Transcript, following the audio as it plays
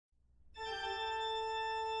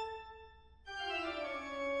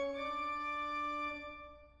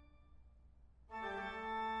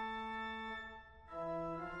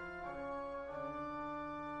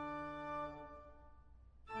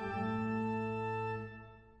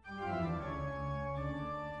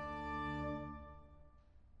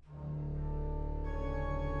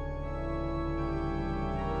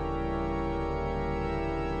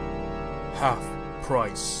Half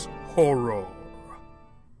Price Horror.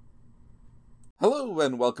 Hello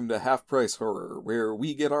and welcome to Half Price Horror, where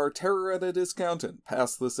we get our terror at a discount and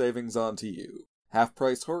pass the savings on to you. Half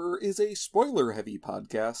Price Horror is a spoiler-heavy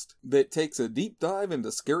podcast that takes a deep dive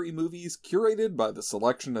into scary movies curated by the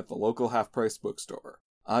selection at the local half-price bookstore.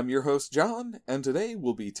 I'm your host John, and today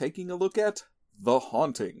we'll be taking a look at The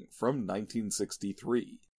Haunting from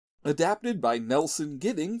 1963. Adapted by Nelson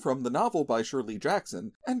Gidding from the novel by Shirley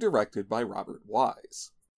Jackson, and directed by Robert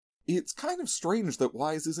Wise. It's kind of strange that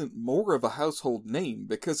Wise isn't more of a household name,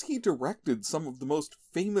 because he directed some of the most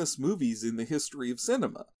famous movies in the history of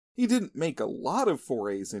cinema. He didn't make a lot of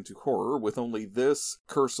forays into horror, with only this,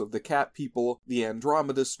 Curse of the Cat People, The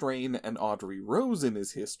Andromeda Strain, and Audrey Rose in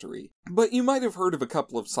his history. But you might have heard of a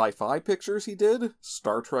couple of sci-fi pictures he did,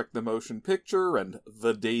 Star Trek the Motion Picture and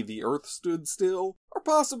The Day the Earth Stood Still, or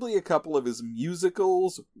possibly a couple of his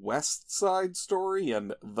musicals, West Side Story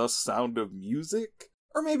and The Sound of Music.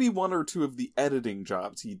 Or maybe one or two of the editing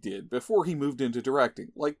jobs he did before he moved into directing,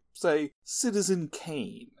 like, say, Citizen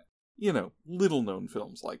Kane. You know, little-known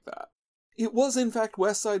films like that. It was in fact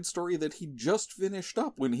West Side Story that he just finished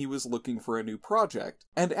up when he was looking for a new project,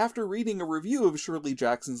 and after reading a review of Shirley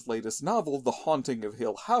Jackson's latest novel, The Haunting of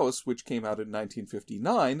Hill House, which came out in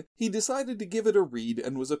 1959, he decided to give it a read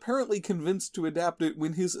and was apparently convinced to adapt it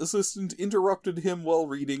when his assistant interrupted him while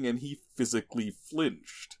reading and he physically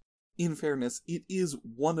flinched. In fairness, it is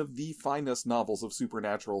one of the finest novels of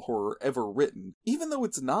supernatural horror ever written, even though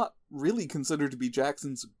it's not really considered to be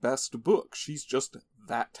Jackson's best book. She's just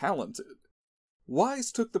that talented.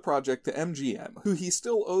 Wise took the project to MGM, who he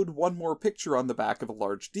still owed one more picture on the back of a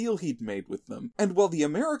large deal he'd made with them, and while the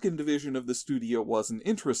American division of the studio wasn't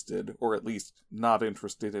interested, or at least not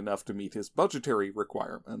interested enough to meet his budgetary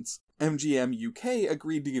requirements, MGM UK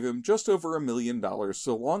agreed to give him just over $1 million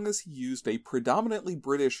so long as he used a predominantly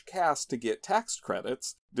British cast to get tax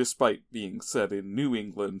credits. Despite being set in New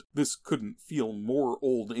England, this couldn't feel more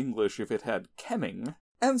Old English if it had kenning,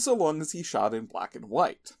 and so long as he shot in black and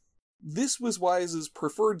white. This was Wise's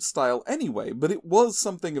preferred style anyway, but it was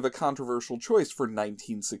something of a controversial choice for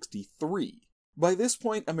 1963. By this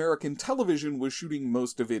point, American television was shooting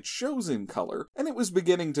most of its shows in color, and it was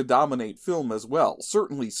beginning to dominate film as well,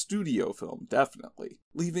 certainly studio film, definitely,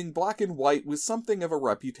 leaving black and white with something of a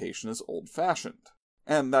reputation as old-fashioned.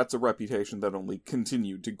 And that's a reputation that only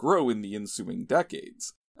continued to grow in the ensuing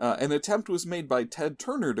decades. An attempt was made by Ted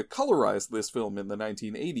Turner to colorize this film in the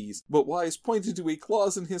 1980s, but Wise pointed to a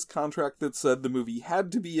clause in his contract that said the movie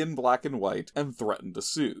had to be in black and white and threatened to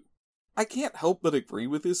sue. I can't help but agree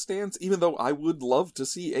with his stance, even though I would love to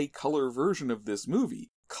see a color version of this movie.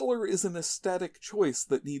 Color is an aesthetic choice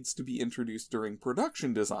that needs to be introduced during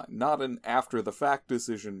production design, not an after-the-fact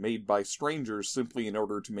decision made by strangers simply in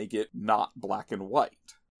order to make it not black and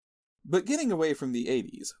white. But getting away from the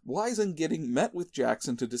 80s, Wise and Gidding met with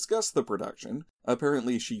Jackson to discuss the production.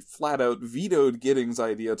 Apparently she flat-out vetoed Gidding's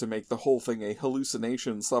idea to make the whole thing a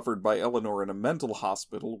hallucination suffered by Eleanor in a mental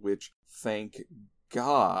hospital, which, thank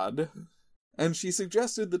God. And she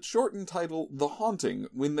suggested the shortened title The Haunting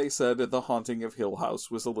when they said The Haunting of Hill House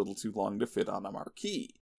was a little too long to fit on a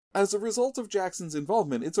marquee. As a result of Jackson's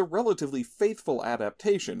involvement, it's a relatively faithful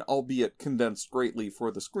adaptation, albeit condensed greatly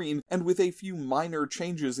for the screen, and with a few minor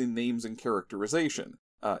changes in names and characterization.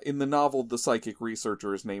 In the novel, the psychic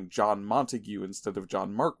researcher is named John Montague instead of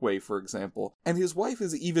John Markway, for example, and his wife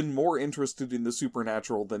is even more interested in the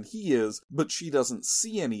supernatural than he is, but she doesn't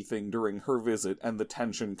see anything during her visit, and the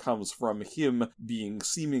tension comes from him being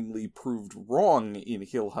seemingly proved wrong in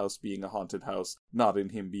Hill House being a haunted house, not in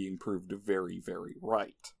him being proved very, very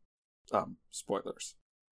right. Spoilers.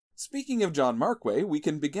 Speaking of John Markway, we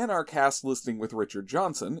can begin our cast listing with Richard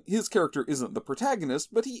Johnson. His character isn't the protagonist,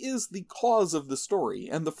 but he is the cause of the story,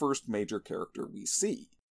 and the first major character we see.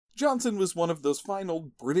 Johnson was one of those fine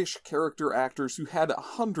old British character actors who had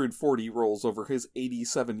 140 roles over his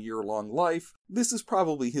 87-year-long life. This is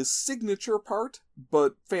probably his signature part,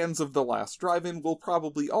 but fans of The Last Drive-In will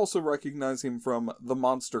probably also recognize him from The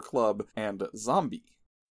Monster Club and Zombie.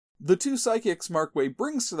 The two psychics Markway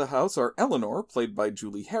brings to the house are Eleanor, played by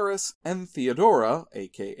Julie Harris, and Theodora,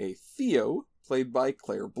 aka Theo, played by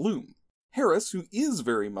Claire Bloom. Harris, who is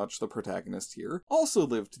very much the protagonist here, also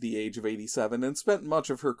lived to the age of 87 and spent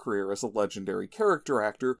much of her career as a legendary character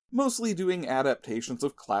actor, mostly doing adaptations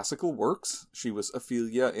of classical works. She was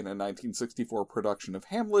Ophelia in a 1964 production of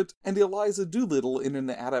Hamlet, and Eliza Doolittle in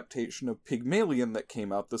an adaptation of Pygmalion that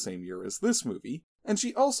came out the same year as this movie. And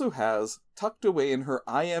she also has, tucked away in her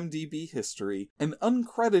IMDb history, an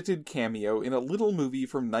uncredited cameo in a little movie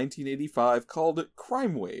from 1985 called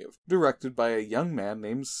Crime Wave, directed by a young man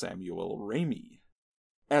named Samuel Raimi.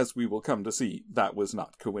 As we will come to see, that was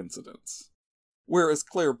not coincidence. Whereas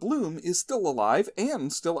Claire Bloom is still alive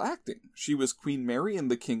and still acting. She was Queen Mary in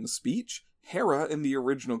The King's Speech, Hera in the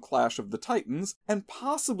original Clash of the Titans, and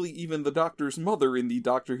possibly even the Doctor's mother in the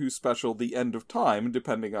Doctor Who special The End of Time,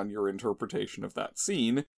 depending on your interpretation of that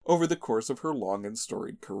scene, over the course of her long and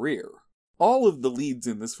storied career. All of the leads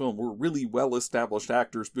in this film were really well-established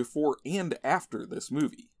actors before and after this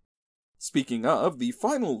movie. Speaking of, the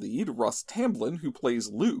final lead, Russ Tamblyn, who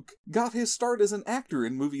plays Luke, got his start as an actor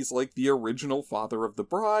in movies like the original Father of the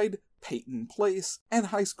Bride, Peyton Place, and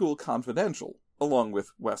High School Confidential, along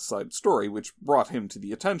with West Side Story, which brought him to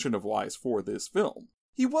the attention of Wise for this film.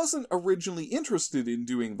 He wasn't originally interested in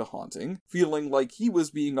doing The Haunting, feeling like he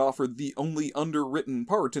was being offered the only underwritten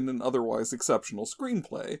part in an otherwise exceptional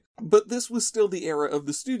screenplay, but this was still the era of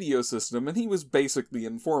the studio system, and he was basically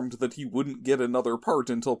informed that he wouldn't get another part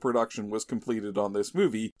until production was completed on this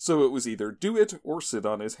movie, so it was either do it or sit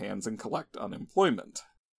on his hands and collect unemployment.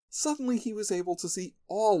 Suddenly he was able to see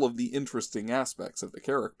all of the interesting aspects of the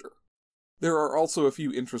character. There are also a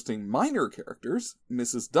few interesting minor characters.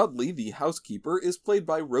 Mrs. Dudley, the housekeeper, is played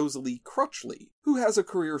by Rosalie Crutchley, who has a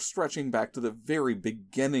career stretching back to the very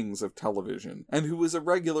beginnings of television, and who was a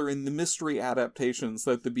regular in the mystery adaptations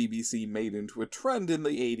that the BBC made into a trend in the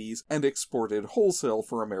 80s and exported wholesale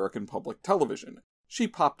for American public television. She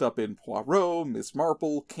popped up in Poirot, Miss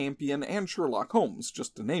Marple, Campion, and Sherlock Holmes,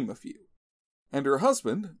 just to name a few. And her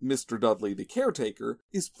husband, Mr. Dudley the caretaker,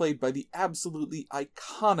 is played by the absolutely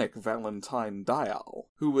iconic Valentine Dyall,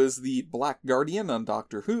 who was the Black Guardian on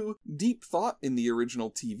Doctor Who, Deep Thought in the original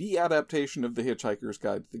TV adaptation of The Hitchhiker's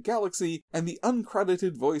Guide to the Galaxy, and the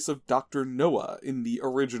uncredited voice of Dr. Noah in the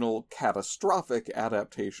original catastrophic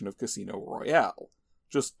adaptation of Casino Royale,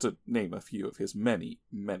 just to name a few of his many,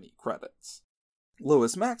 many credits.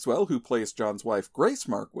 Lois Maxwell, who plays John's wife Grace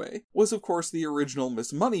Markway, was of course the original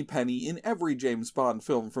Miss Moneypenny in every James Bond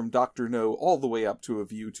film from Dr. No all the way up to A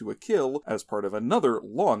View to a Kill as part of another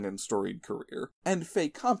long and storied career, and Faye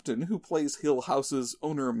Compton, who plays Hill House's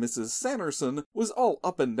owner Mrs. Sanderson, was all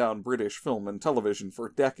up and down British film and television for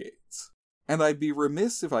decades. And I'd be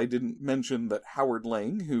remiss if I didn't mention that Howard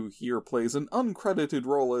Lang, who here plays an uncredited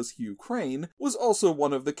role as Hugh Crane, was also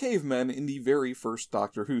one of the cavemen in the very first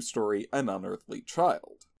Doctor Who story, An Unearthly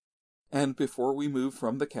Child. And before we move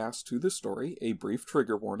from the cast to the story, a brief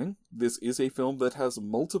trigger warning. This is a film that has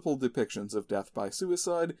multiple depictions of death by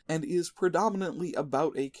suicide, and is predominantly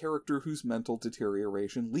about a character whose mental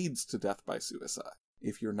deterioration leads to death by suicide.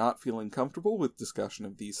 If you're not feeling comfortable with discussion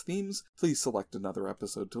of these themes, please select another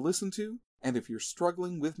episode to listen to, and if you're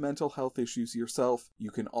struggling with mental health issues yourself, you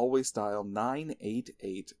can always dial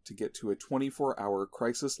 988 to get to a 24-hour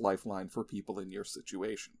crisis lifeline for people in your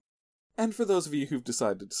situation. And for those of you who've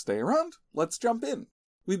decided to stay around, let's jump in.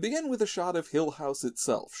 We begin with a shot of Hill House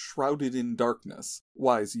itself, shrouded in darkness.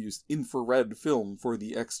 Wise used infrared film for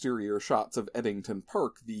the exterior shots of Eddington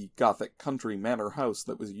Park, the Gothic country manor house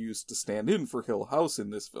that was used to stand in for Hill House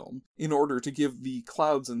in this film, in order to give the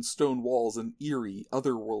clouds and stone walls an eerie,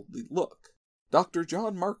 otherworldly look. Dr.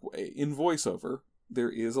 John Markway, in voiceover,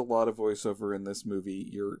 there is a lot of voiceover in this movie.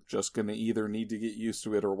 You're just gonna either need to get used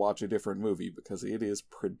to it or watch a different movie, because it is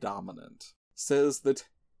predominant, says that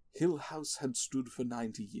Hill House had stood for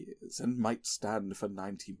 90 years, and might stand for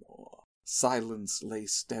 90 more. Silence lay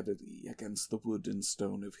steadily against the wood and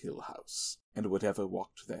stone of Hill House, and whatever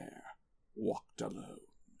walked there, walked alone.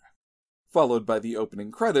 Followed by the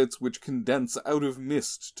opening credits, which condense out of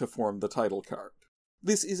mist to form the title card.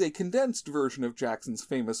 This is a condensed version of Jackson's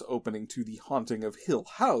famous opening to The Haunting of Hill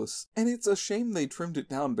House, and it's a shame they trimmed it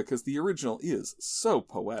down because the original is so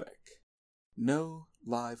poetic. No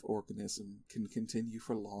live organism can continue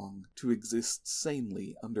for long to exist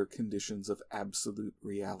sanely under conditions of absolute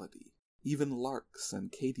reality. Even larks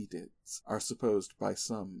and katydids are supposed by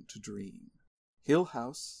some to dream. Hill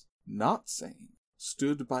House, not sane,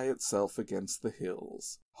 stood by itself against the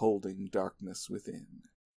hills, holding darkness within.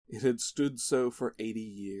 It had stood so for 80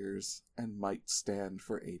 years, and might stand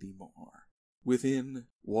for 80 more. Within,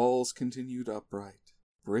 walls continued upright,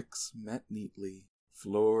 bricks met neatly,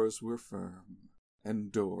 floors were firm,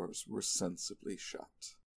 and doors were sensibly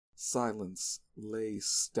shut. Silence lay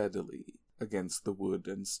steadily against the wood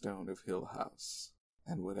and stone of Hill House,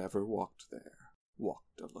 and whatever walked there,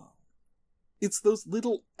 walked alone. It's those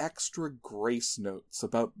little extra grace notes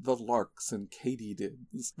about the larks and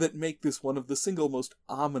katydids that make this one of the single most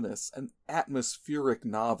ominous and atmospheric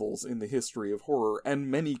novels in the history of horror,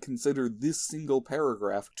 and many consider this single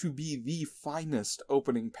paragraph to be the finest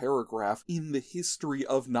opening paragraph in the history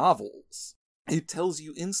of novels. It tells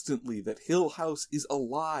you instantly that Hill House is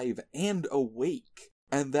alive and awake,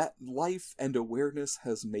 and that life and awareness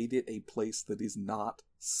has made it a place that is not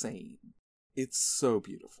sane. It's so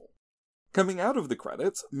beautiful. Coming out of the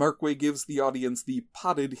credits, Markway gives the audience the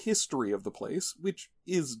potted history of the place, which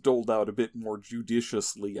is doled out a bit more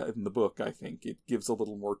judiciously in the book, I think. It gives a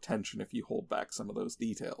little more tension if you hold back some of those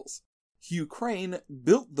details. Hugh Crane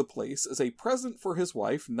built the place as a present for his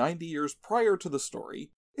wife 90 years prior to the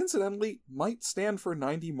story. Incidentally, might stand for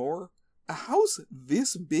 90 more. A house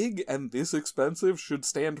this big and this expensive should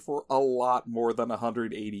stand for a lot more than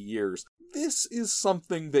 180 years. This is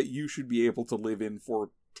something that you should be able to live in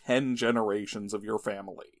for 10 generations of your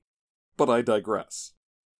family. But I digress.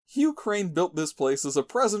 Hugh Crane built this place as a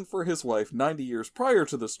present for his wife 90 years prior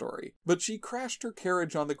to the story, but she crashed her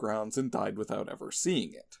carriage on the grounds and died without ever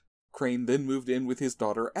seeing it. Crane then moved in with his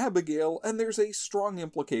daughter Abigail, and there's a strong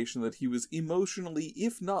implication that he was emotionally,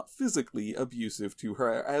 if not physically, abusive to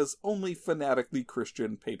her, as only fanatically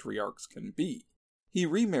Christian patriarchs can be. He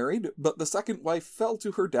remarried, but the second wife fell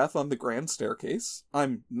to her death on the grand staircase.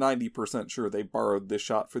 I'm 90% sure they borrowed this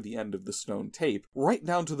shot for the end of the stone tape, right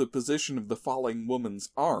down to the position of the falling woman's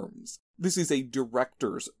arms. This is a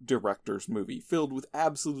director's movie, filled with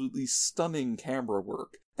absolutely stunning camera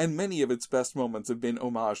work, and many of its best moments have been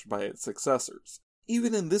homaged by its successors.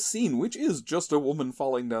 Even in this scene, which is just a woman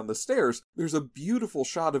falling down the stairs, there's a beautiful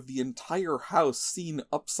shot of the entire house seen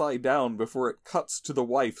upside down before it cuts to the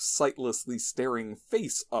wife sightlessly staring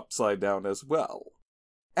face upside down as well.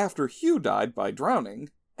 After Hugh died by drowning,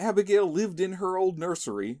 Abigail lived in her old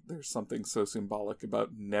nursery, there's something so symbolic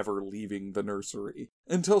about never leaving the nursery,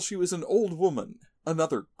 until she was an old woman.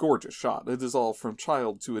 Another gorgeous shot, it is all from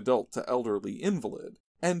child to adult to elderly invalid.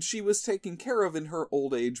 And she was taken care of in her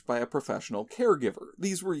old age by a professional caregiver.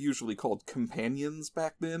 These were usually called companions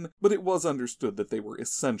back then, but it was understood that they were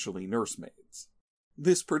essentially nursemaids.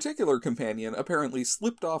 This particular companion apparently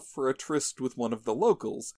slipped off for a tryst with one of the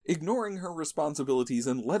locals, ignoring her responsibilities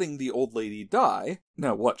and letting the old lady die.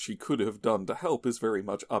 Now, what she could have done to help is very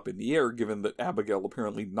much up in the air, given that Abigail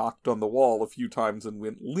apparently knocked on the wall a few times and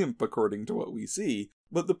went limp, according to what we see.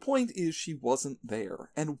 But the point is she wasn't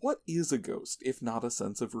there, and what is a ghost if not a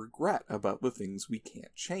sense of regret about the things we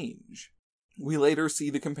can't change? We later see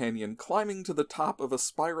the companion climbing to the top of a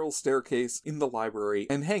spiral staircase in the library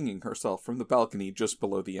and hanging herself from the balcony just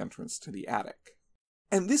below the entrance to the attic.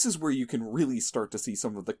 And this is where you can really start to see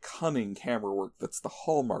some of the cunning camera work that's the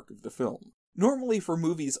hallmark of the film. Normally for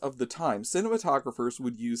movies of the time, cinematographers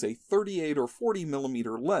would use a 38 or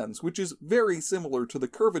 40mm lens, which is very similar to the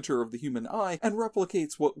curvature of the human eye and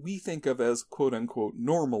replicates what we think of as quote-unquote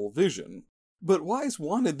normal vision. But Wise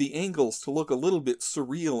wanted the angles to look a little bit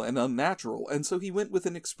surreal and unnatural, and so he went with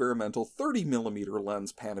an experimental 30mm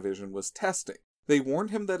lens Panavision was testing. They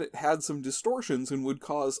warned him that it had some distortions and would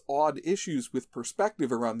cause odd issues with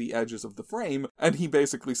perspective around the edges of the frame, and he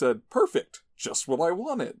basically said, "Perfect, just what I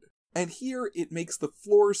wanted." And here it makes the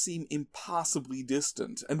floor seem impossibly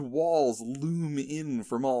distant, and walls loom in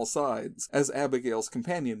from all sides, as Abigail's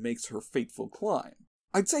companion makes her fateful climb.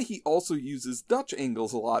 I'd say he also uses Dutch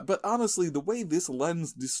angles a lot, but honestly the way this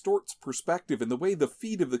lens distorts perspective and the way the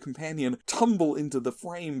feet of the companion tumble into the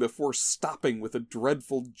frame before stopping with a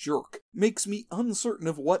dreadful jerk makes me uncertain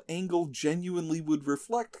of what angle genuinely would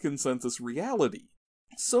reflect consensus reality.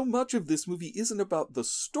 So much of this movie isn't about the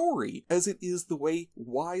story as it is the way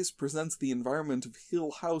Wise presents the environment of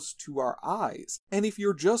Hill House to our eyes. And if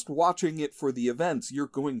you're just watching it for the events, you're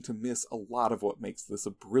going to miss a lot of what makes this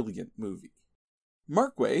a brilliant movie.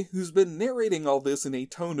 Markway, who's been narrating all this in a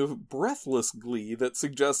tone of breathless glee that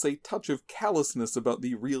suggests a touch of callousness about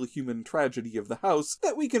the real human tragedy of the house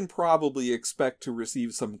that we can probably expect to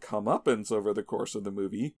receive some comeuppance over the course of the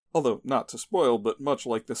movie, although not to spoil, but much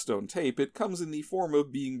like the stone tape, it comes in the form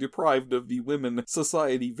of being deprived of the women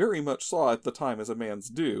society very much saw at the time as a man's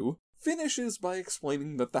due, finishes by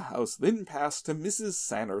explaining that the house then passed to Mrs.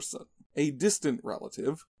 Sanderson, a distant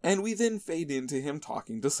relative, and we then fade into him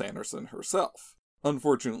talking to Sanderson herself.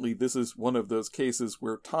 Unfortunately, this is one of those cases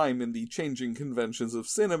where time and the changing conventions of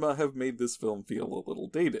cinema have made this film feel a little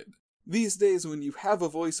dated. These days, when you have a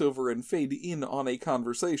voiceover and fade in on a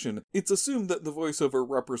conversation, it's assumed that the voiceover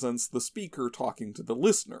represents the speaker talking to the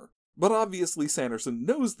listener. But obviously Sanderson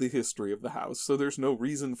knows the history of the house, so there's no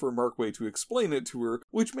reason for Markway to explain it to her,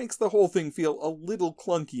 which makes the whole thing feel a little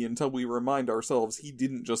clunky until we remind ourselves he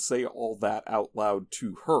didn't just say all that out loud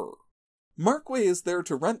to her. Markway is there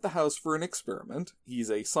to rent the house for an experiment. He's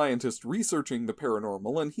a scientist researching the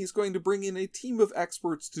paranormal, and he's going to bring in a team of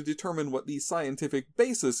experts to determine what the scientific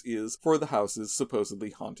basis is for the house's supposedly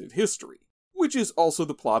haunted history. which is also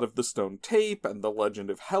the plot of The Stone Tape and The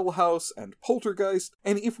Legend of Hell House and Poltergeist,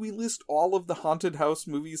 and if we list all of the haunted house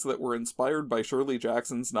movies that were inspired by Shirley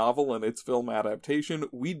Jackson's novel and its film adaptation,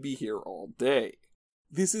 we'd be here all day.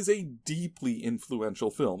 This is a deeply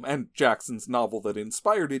influential film, and Jackson's novel that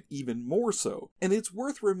inspired it even more so, and it's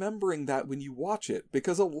worth remembering that when you watch it,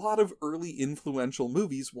 because a lot of early influential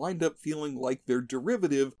movies wind up feeling like they're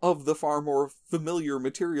derivative of the far more familiar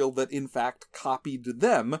material that in fact copied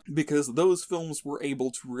them, because those films were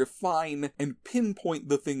able to refine and pinpoint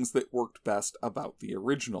the things that worked best about the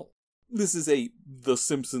original. This is a The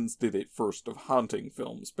Simpsons did it first of haunting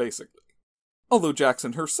films, basically. Although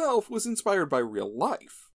Jackson herself was inspired by real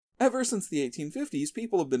life. Ever since the 1850s,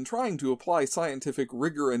 people have been trying to apply scientific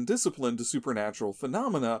rigor and discipline to supernatural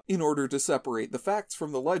phenomena in order to separate the facts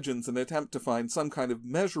from the legends and attempt to find some kind of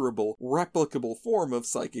measurable, replicable form of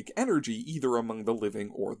psychic energy either among the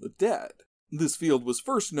living or the dead. This field was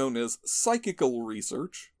first known as psychical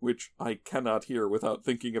research, which I cannot hear without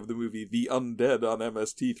thinking of the movie The Undead on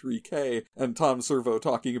MST3K and Tom Servo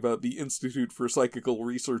talking about the Institute for Psychical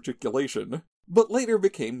Researchiculation, but later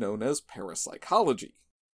became known as parapsychology.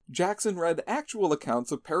 Jackson read actual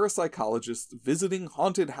accounts of parapsychologists visiting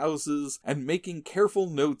haunted houses and making careful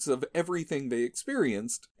notes of everything they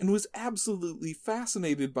experienced, and was absolutely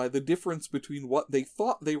fascinated by the difference between what they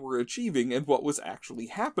thought they were achieving and what was actually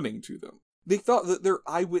happening to them. They thought that their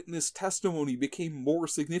eyewitness testimony became more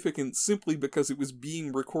significant simply because it was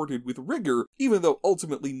being recorded with rigor, even though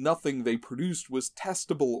ultimately nothing they produced was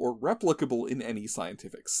testable or replicable in any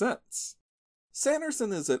scientific sense.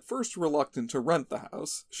 Sanderson is at first reluctant to rent the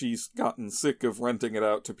house. She's gotten sick of renting it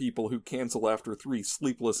out to people who cancel after 3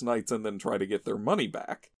 sleepless nights and then try to get their money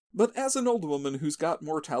back. But as an old woman who's got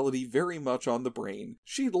mortality very much on the brain,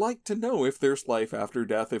 she'd like to know if there's life after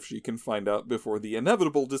death if she can find out before the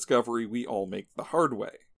inevitable discovery we all make the hard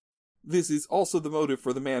way. This is also the motive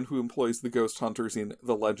for the man who employs the ghost hunters in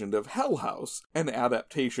The Legend of Hell House, an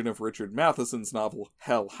adaptation of Richard Matheson's novel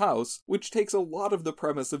Hell House, which takes a lot of the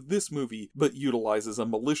premise of this movie but utilizes a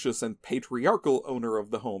malicious and patriarchal owner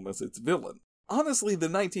of the home as its villain. Honestly, the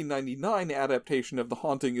 1999 adaptation of The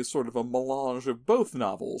Haunting is sort of a melange of both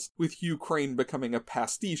novels, with Hugh Crane becoming a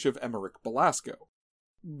pastiche of Emmerich Belasco.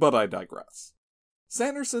 But I digress.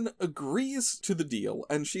 Sanderson agrees to the deal,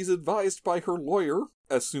 and she's advised by her lawyer,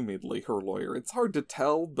 assumedly her lawyer, it's hard to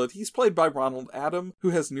tell, but he's played by Ronald Adam,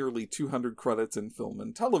 who has nearly 200 credits in film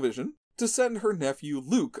and television, to send her nephew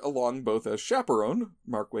Luke along both as chaperone,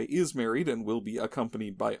 Markway is married and will be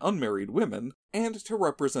accompanied by unmarried women, and to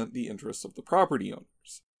represent the interests of the property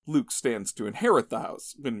owners. Luke stands to inherit the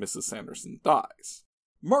house when Mrs. Sanderson dies.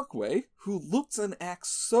 Markway, who looks and acts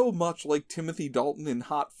so much like Timothy Dalton in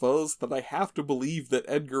Hot Fuzz that I have to believe that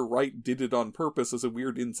Edgar Wright did it on purpose as a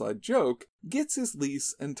weird inside joke, gets his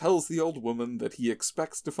lease and tells the old woman that he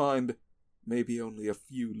expects to find maybe only a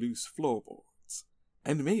few loose floorboards.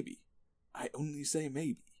 And maybe, I only say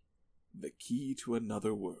maybe, the key to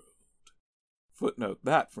another world. Footnote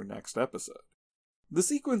that for next episode. The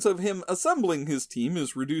sequence of him assembling his team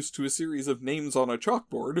is reduced to a series of names on a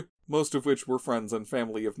chalkboard, most of which were friends and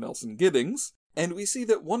family of Nelson Giddings, and we see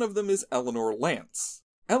that one of them is Eleanor Lance.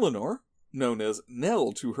 Eleanor, known as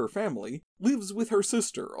Nell to her family, lives with her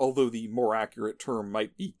sister, although the more accurate term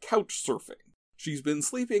might be couch surfing. She's been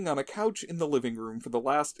sleeping on a couch in the living room for the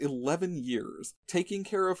last 11 years, taking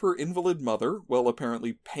care of her invalid mother, while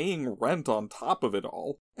apparently paying rent on top of it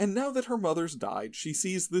all, and now that her mother's died, she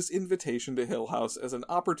sees this invitation to Hill House as an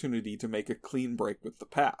opportunity to make a clean break with the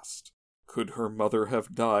past. Could her mother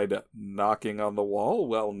have died knocking on the wall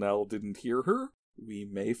while Nell didn't hear her? We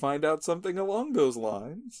may find out something along those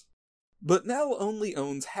lines. But Nell only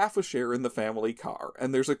owns half a share in the family car,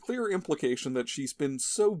 and there's a clear implication that she's been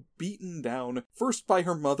so beaten down, first by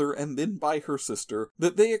her mother and then by her sister,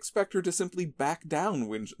 that they expect her to simply back down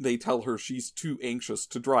when they tell her she's too anxious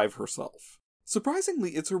to drive herself.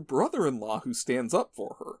 Surprisingly, it's her brother-in-law who stands up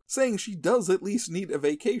for her, saying she does at least need a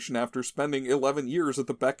vacation after spending 11 years at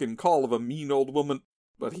the beck and call of a mean old woman.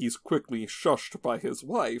 But he's quickly shushed by his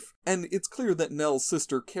wife, and it's clear that Nell's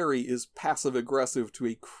sister Carrie is passive-aggressive to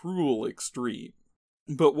a cruel extreme.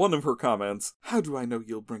 But one of her comments, "How do I know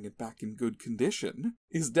you'll bring it back in good condition?"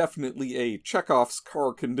 is definitely a Chekhov's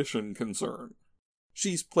car condition concern.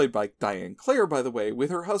 She's played by Diane Clare, by the way,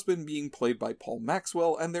 with her husband being played by Paul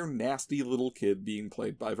Maxwell and their nasty little kid being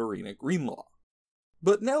played by Verena Greenlaw.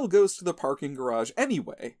 But Nell goes to the parking garage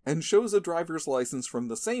anyway, and shows a driver's license from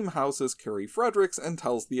the same house as Carrie Fredericks and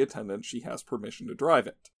tells the attendant she has permission to drive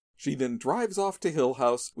it. She then drives off to Hill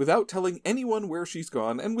House without telling anyone where she's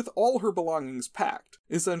gone and with all her belongings packed,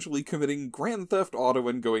 essentially committing Grand Theft Auto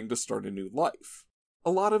and going to start a new life. A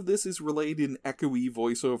lot of this is relayed in echoey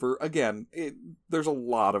voiceover. Again, there's a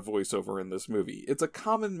lot of voiceover in this movie. It's a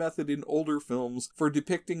common method in older films for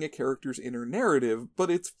depicting a character's inner narrative, but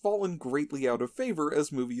it's fallen greatly out of favor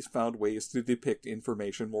as movies found ways to depict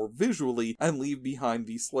information more visually and leave behind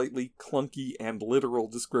the slightly clunky and literal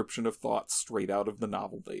description of thoughts straight out of the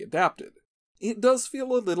novel they adapted. It does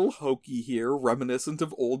feel a little hokey here, reminiscent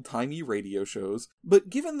of old-timey radio shows, but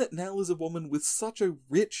given that Nell is a woman with such a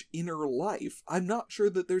rich inner life, I'm not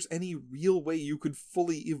sure that there's any real way you could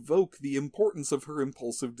fully evoke the importance of her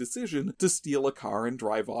impulsive decision to steal a car and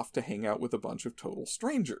drive off to hang out with a bunch of total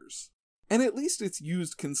strangers. And at least it's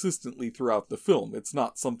used consistently throughout the film. It's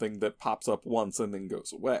not something that pops up once and then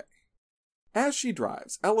goes away. As she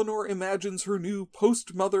drives, Eleanor imagines her new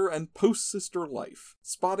post-mother and post-sister life,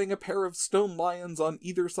 spotting a pair of stone lions on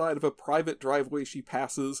either side of a private driveway she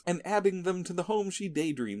passes and adding them to the home she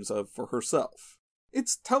daydreams of for herself.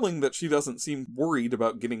 It's telling that she doesn't seem worried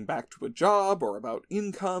about getting back to a job or about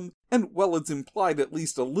income, and while it's implied at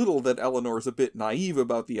least a little that Eleanor's a bit naive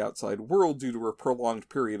about the outside world due to her prolonged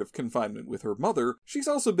period of confinement with her mother, she's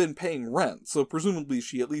also been paying rent, so presumably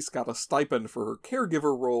she at least got a stipend for her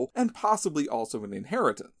caregiver role, and possibly also an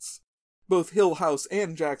inheritance. Both Hill House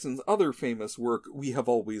and Jackson's other famous work, We Have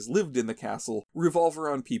Always Lived in the Castle, revolve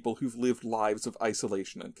around people who've lived lives of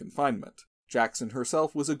isolation and confinement. Jackson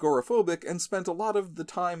herself was agoraphobic and spent a lot of the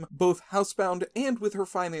time both housebound and with her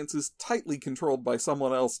finances tightly controlled by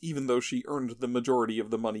someone else, even though she earned the majority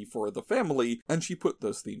of the money for the family, and she put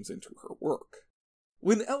those themes into her work.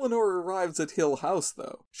 When Eleanor arrives at Hill House,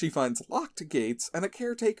 though, she finds locked gates and a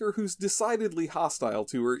caretaker who's decidedly hostile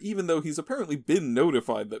to her, even though he's apparently been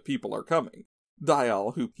notified that people are coming.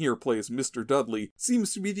 Dial, who here plays Mr. Dudley,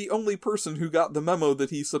 seems to be the only person who got the memo that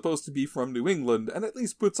he's supposed to be from New England, and at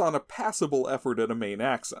least puts on a passable effort at a Maine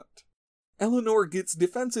accent. Eleanor gets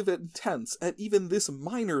defensive and tense at even this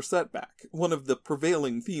minor setback. One of the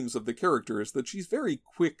prevailing themes of the character is that she's very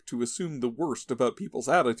quick to assume the worst about people's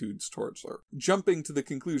attitudes towards her, jumping to the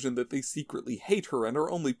conclusion that they secretly hate her and are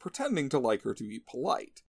only pretending to like her to be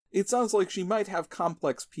polite. It sounds like she might have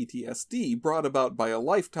complex PTSD brought about by a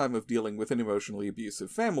lifetime of dealing with an emotionally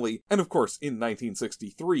abusive family, and of course, in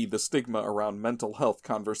 1963, the stigma around mental health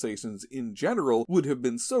conversations in general would have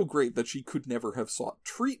been so great that she could never have sought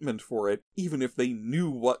treatment for it, even if they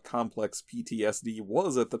knew what complex PTSD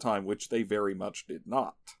was at the time, which they very much did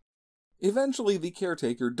not. Eventually, the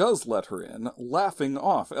caretaker does let her in, laughing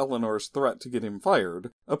off Eleanor's threat to get him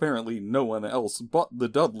fired. Apparently, no one else but the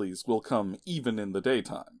Dudleys will come even in the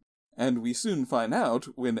daytime. And we soon find out,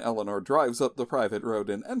 when Eleanor drives up the private road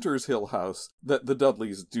and enters Hill House, that the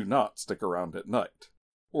Dudleys do not stick around at night.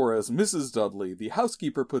 Or as Mrs. Dudley, the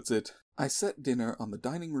housekeeper, puts it, "I set dinner on the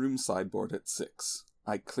dining room sideboard at 6.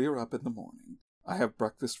 I clear up in the morning. I have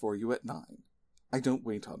breakfast for you at 9. I don't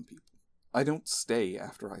wait on people. I don't stay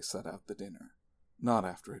after I set out the dinner. Not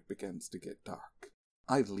after it begins to get dark.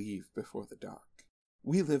 I leave before the dark.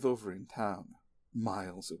 We live over in town,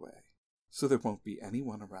 miles away, so there won't be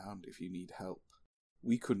anyone around if you need help.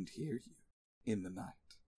 We couldn't hear you in the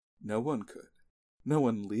night. No one could. No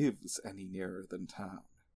one lives any nearer than town.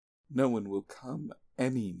 No one will come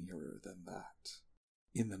any nearer than that.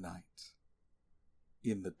 In the night.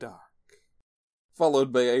 In the dark."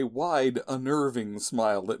 Followed by a wide, unnerving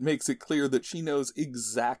smile that makes it clear that she knows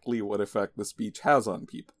exactly what effect the speech has on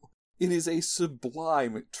people. It is a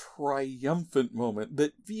sublime, triumphant moment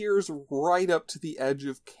that veers right up to the edge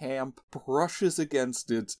of camp, brushes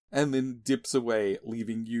against it, and then dips away,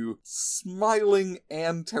 leaving you smiling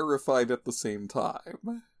and terrified at the same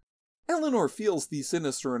time. Eleanor feels the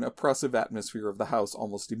sinister and oppressive atmosphere of the house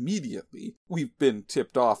almost immediately. We've been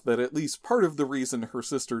tipped off that at least part of the reason her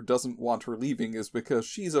sister doesn't want her leaving is because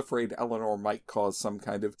she's afraid Eleanor might cause some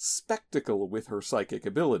kind of spectacle with her psychic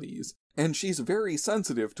abilities, and she's very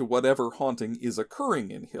sensitive to whatever haunting is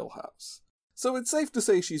occurring in Hill House. So it's safe to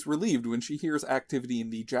say she's relieved when she hears activity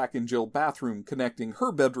in the Jack and Jill bathroom connecting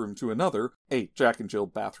her bedroom to another. A Jack and Jill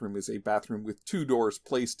bathroom is a bathroom with 2 doors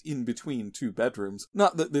placed in between 2 bedrooms.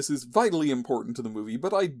 Not that this is vitally important to the movie,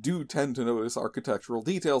 but I do tend to notice architectural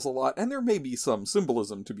details a lot, and there may be some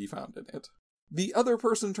symbolism to be found in it. The other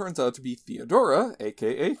person turns out to be Theodora,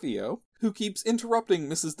 aka Theo, who keeps interrupting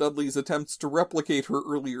Mrs. Dudley's attempts to replicate her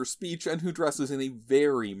earlier speech and who dresses in a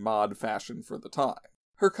very mod fashion for the time.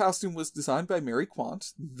 Her costume was designed by Mary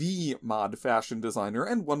Quant, the mod fashion designer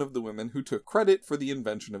and one of the women who took credit for the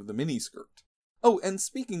invention of the miniskirt. Oh, and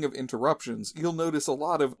speaking of interruptions, you'll notice a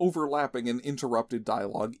lot of overlapping and interrupted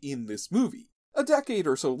dialogue in this movie. A decade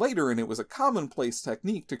or so later, and it was a commonplace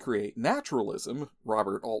technique to create naturalism,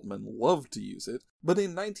 Robert Altman loved to use it, but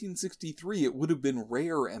in 1963 it would have been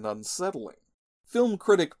rare and unsettling. Film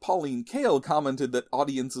critic Pauline Kael commented that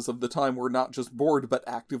audiences of the time were not just bored but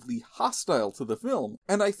actively hostile to the film,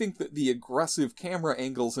 and I think that the aggressive camera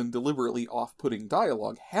angles and deliberately off-putting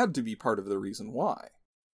dialogue had to be part of the reason why.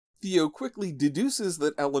 Theo quickly deduces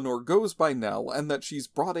that Eleanor goes by Nell and that she's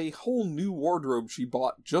brought a whole new wardrobe she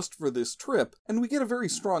bought just for this trip, and we get a very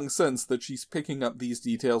strong sense that she's picking up these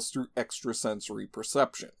details through extrasensory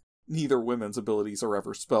perception. Neither women's abilities are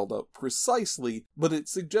ever spelled out precisely, but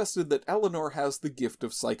it's suggested that Eleanor has the gift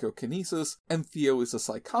of psychokinesis, and Theo is a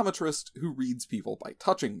psychometrist who reads people by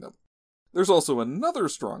touching them. There's also another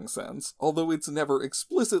strong sense, although it's never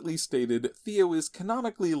explicitly stated, Theo is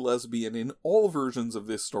canonically lesbian in all versions of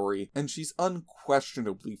this story, and she's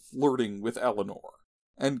unquestionably flirting with Eleanor.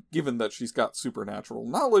 And given that she's got supernatural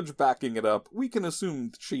knowledge backing it up, we can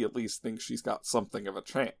assume she at least thinks she's got something of a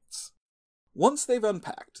chance. Once they've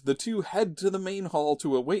unpacked, the two head to the main hall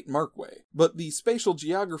to await Markway, but the spatial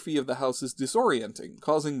geography of the house is disorienting,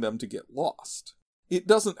 causing them to get lost. It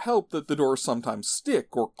doesn't help that the doors sometimes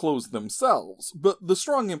stick or close themselves, but the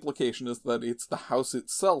strong implication is that it's the house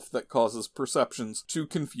itself that causes perceptions to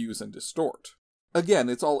confuse and distort. Again,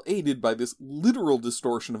 it's all aided by this literal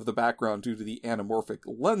distortion of the background due to the anamorphic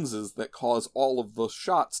lenses that cause all of the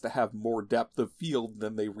shots to have more depth of field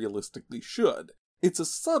than they realistically should. It's a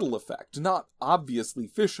subtle effect, not obviously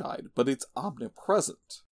fish-eyed, but it's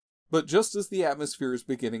omnipresent. But just as the atmosphere is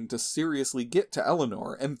beginning to seriously get to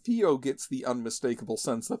Eleanor, and Theo gets the unmistakable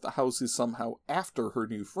sense that the house is somehow after her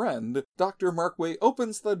new friend, Dr. Markway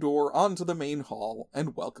opens the door onto the main hall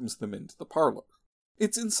and welcomes them into the parlor.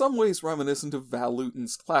 It's in some ways reminiscent of Val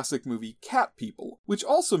Lewton's classic movie Cat People, which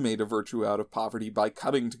also made a virtue out of poverty by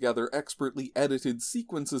cutting together expertly edited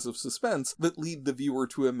sequences of suspense that lead the viewer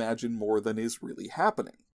to imagine more than is really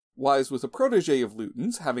happening. Wise was a protege of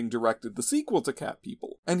Lewton's, having directed the sequel to Cat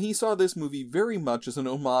People, and he saw this movie very much as an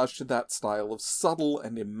homage to that style of subtle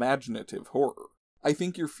and imaginative horror. I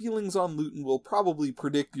think your feelings on Lewton will probably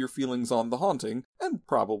predict your feelings on The Haunting, and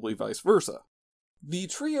probably vice versa. The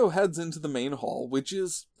trio heads into the main hall, which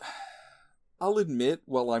is... I'll admit,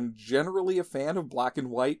 while I'm generally a fan of black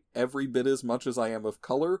and white every bit as much as I am of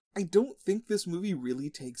color, I don't think this movie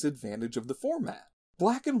really takes advantage of the format.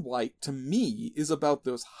 Black and white, to me, is about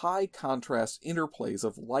those high-contrast interplays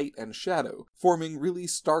of light and shadow, forming really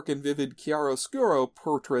stark and vivid chiaroscuro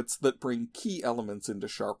portraits that bring key elements into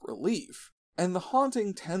sharp relief. And The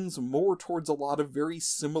Haunting tends more towards a lot of very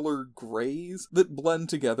similar grays that blend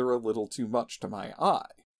together a little too much to my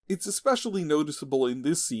eye. It's especially noticeable in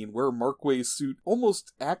this scene where Markway's suit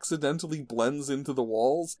almost accidentally blends into the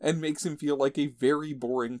walls and makes him feel like a very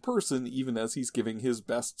boring person even as he's giving his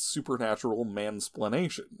best supernatural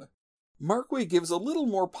mansplanation. Markway gives a little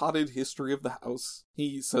more potted history of the house.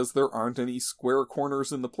 He says there aren't any square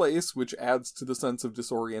corners in the place, which adds to the sense of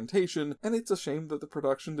disorientation, and it's a shame that the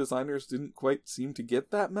production designers didn't quite seem to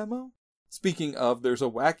get that memo. Speaking of, there's a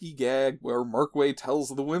wacky gag where Markway tells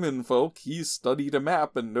the women folk he's studied a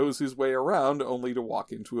map and knows his way around only to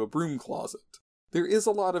walk into a broom closet. There is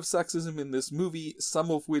a lot of sexism in this movie,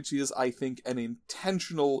 some of which is, I think, an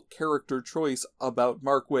intentional character choice about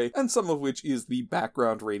Markway, and some of which is the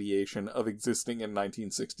background radiation of existing in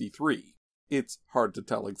 1963. It's hard to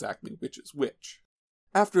tell exactly which is which.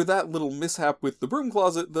 After that little mishap with the broom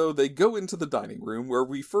closet, though, they go into the dining room, where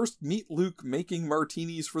we first meet Luke making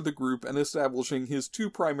martinis for the group and establishing his two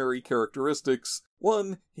primary characteristics.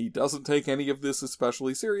 1, he doesn't take any of this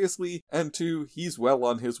especially seriously, and 2, he's well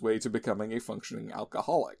on his way to becoming a functioning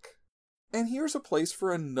alcoholic. And here's a place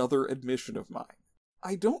for another admission of mine.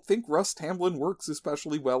 I don't think Russ Tamblyn works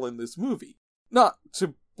especially well in this movie. Not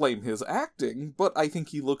to blame his acting, but I think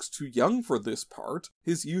he looks too young for this part.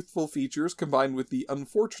 His youthful features, combined with the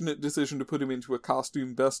unfortunate decision to put him into a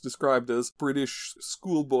costume best described as British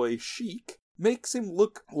schoolboy chic, makes him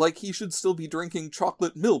look like he should still be drinking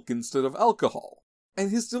chocolate milk instead of alcohol. And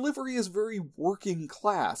his delivery is very working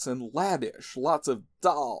class and laddish, lots of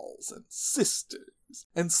dolls and sisters,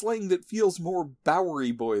 and slang that feels more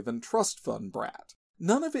Bowery Boy than Trust Fund brat.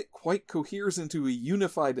 None of it quite coheres into a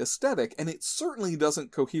unified aesthetic, and it certainly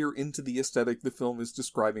doesn't cohere into the aesthetic the film is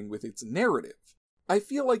describing with its narrative. I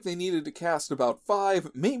feel like they needed to cast about 5,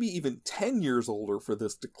 maybe even 10 years older for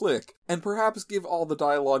this to click, and perhaps give all the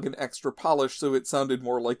dialogue an extra polish so it sounded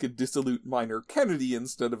more like a dissolute minor Kennedy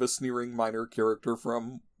instead of a sneering minor character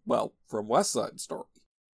from West Side Story.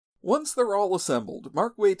 Once they're all assembled,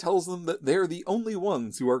 Markway tells them that they're the only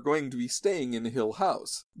ones who are going to be staying in Hill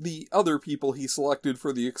House. The other people he selected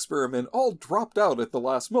for the experiment all dropped out at the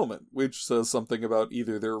last moment, which says something about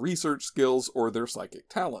either their research skills or their psychic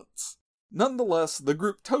talents. Nonetheless, the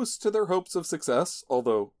group toasts to their hopes of success,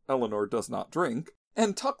 although Eleanor does not drink,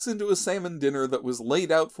 and tucks into a salmon dinner that was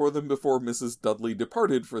laid out for them before Mrs. Dudley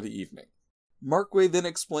departed for the evening. Markway then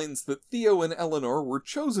explains that Theo and Eleanor were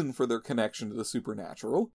chosen for their connection to the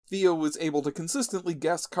supernatural. Theo was able to consistently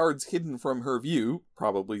guess cards hidden from her view,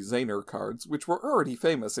 probably Zehner cards, which were already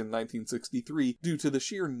famous in 1963 due to the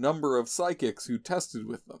sheer number of psychics who tested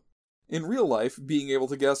with them. In real life, being able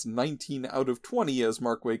to guess 19 out of 20, as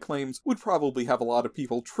Markway claims, would probably have a lot of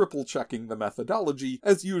people triple-checking the methodology,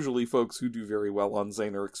 as usually folks who do very well on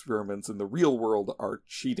Zehner experiments in the real world are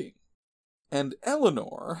cheating. And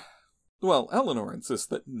Eleanor insists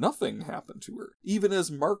that nothing happened to her, even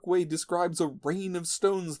as Markway describes a rain of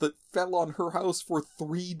stones that fell on her house for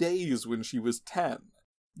 3 days when she was 10.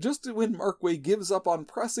 Just when Markway gives up on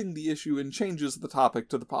pressing the issue and changes the topic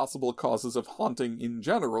to the possible causes of haunting in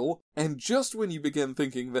general, and just when you begin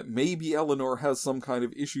thinking that maybe Eleanor has some kind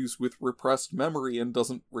of issues with repressed memory and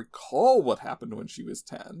doesn't recall what happened when she was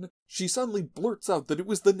 10, she suddenly blurts out that it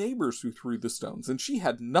was the neighbors who threw the stones and she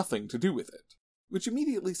had nothing to do with it. Which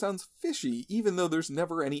immediately sounds fishy, even though there's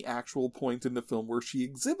never any actual point in the film where she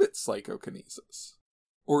exhibits psychokinesis.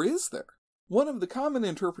 Or is there? One of the common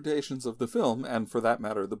interpretations of the film, and for that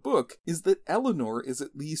matter the book, is that Eleanor is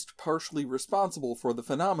at least partially responsible for the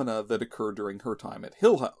phenomena that occur during her time at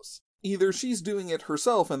Hill House. Either she's doing it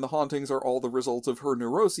herself and the hauntings are all the results of her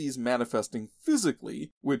neuroses manifesting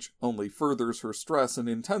physically, which only furthers her stress and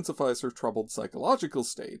intensifies her troubled psychological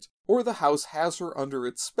state, or the house has her under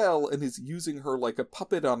its spell and is using her like a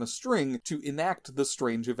puppet on a string to enact the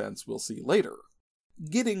strange events we'll see later.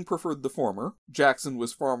 Gidding preferred the former, Jackson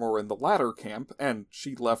was far more in the latter camp, and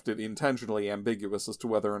she left it intentionally ambiguous as to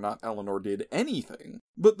whether or not Eleanor did anything,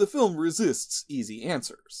 but the film resists easy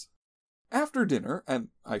answers. After dinner, and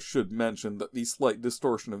I should mention that the slight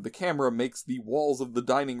distortion of the camera makes the walls of the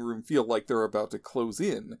dining room feel like they're about to close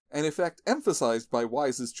in, an effect emphasized by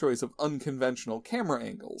Wise's choice of unconventional camera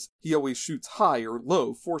angles. He always shoots high or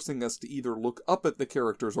low, forcing us to either look up at the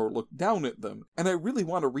characters or look down at them, and I really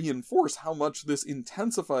want to reinforce how much this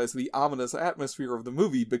intensifies the ominous atmosphere of the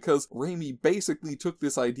movie because Raimi basically took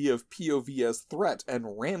this idea of POV as threat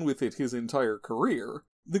and ran with it his entire career.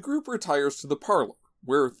 The group retires to the parlor,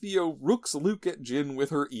 where Theo rooks Luke at gin with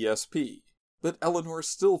her ESP. But Eleanor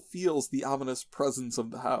still feels the ominous presence of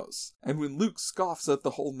the house, and when Luke scoffs at the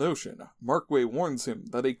whole notion, Markway warns him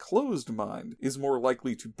that a closed mind is more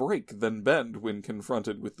likely to break than bend when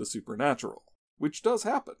confronted with the supernatural. Which does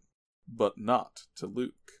happen, but not to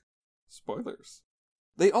Luke. Spoilers.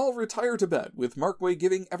 They all retire to bed, with Markway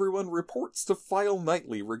giving everyone reports to file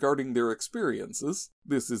nightly regarding their experiences.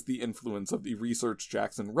 This is the influence of the research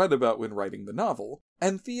Jackson read about when writing the novel,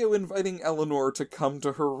 and Theo inviting Eleanor to come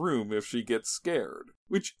to her room if she gets scared,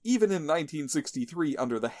 which even in 1963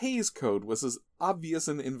 under the Hays Code was as obvious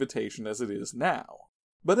an invitation as it is now.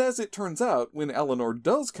 But as it turns out, when Eleanor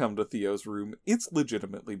does come to Theo's room, it's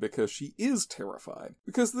legitimately because she is terrified,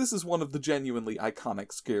 because this is one of the genuinely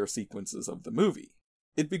iconic scare sequences of the movie.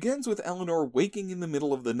 It begins with Eleanor waking in the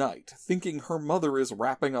middle of the night, thinking her mother is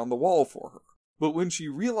rapping on the wall for her. But when she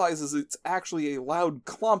realizes it's actually a loud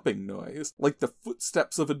clomping noise, like the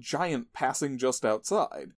footsteps of a giant passing just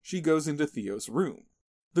outside, she goes into Theo's room.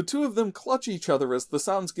 The two of them clutch each other as the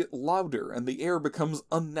sounds get louder and the air becomes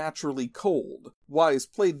unnaturally cold. Wise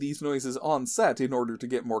played these noises on set in order to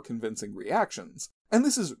get more convincing reactions, and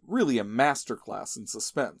this is really a masterclass in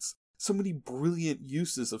suspense. So many brilliant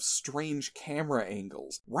uses of strange camera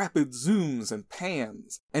angles, rapid zooms and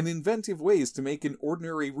pans, and inventive ways to make an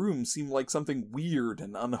ordinary room seem like something weird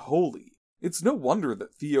and unholy. It's no wonder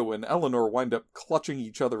that Theo and Eleanor wind up clutching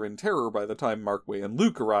each other in terror by the time Markway and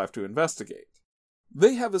Luke arrive to investigate.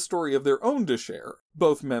 They have a story of their own to share.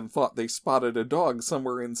 Both men thought they spotted a dog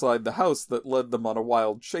somewhere inside the house that led them on a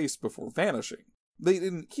wild chase before vanishing. They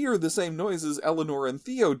didn't hear the same noises Eleanor and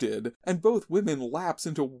Theo did, and both women lapse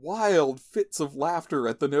into wild fits of laughter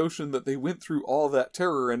at the notion that they went through all that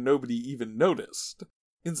terror and nobody even noticed.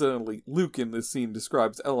 Incidentally, Luke in this scene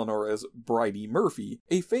describes Eleanor as Bridie Murphy,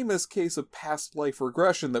 a famous case of past life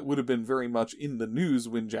regression that would have been very much in the news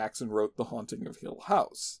when Jackson wrote The Haunting of Hill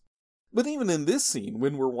House. But even in this scene,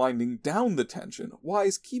 when we're winding down the tension,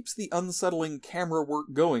 Wise keeps the unsettling camera work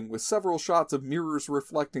going with several shots of mirrors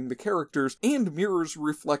reflecting the characters and mirrors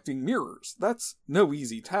reflecting mirrors. That's no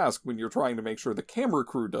easy task when you're trying to make sure the camera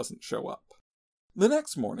crew doesn't show up. The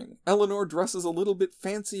next morning, Eleanor dresses a little bit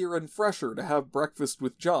fancier and fresher to have breakfast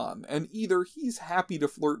with John, and either he's happy to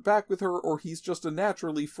flirt back with her or he's just a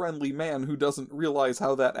naturally friendly man who doesn't realize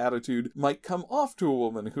how that attitude might come off to a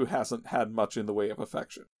woman who hasn't had much in the way of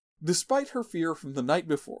affection. Despite her fear from the night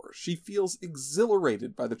before, she feels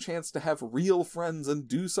exhilarated by the chance to have real friends and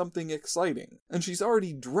do something exciting, and she's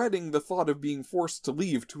already dreading the thought of being forced to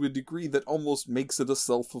leave to a degree that almost makes it a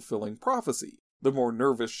self-fulfilling prophecy. The more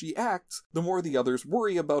nervous she acts, the more the others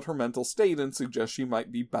worry about her mental state and suggest she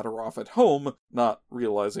might be better off at home, not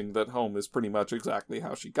realizing that home is pretty much exactly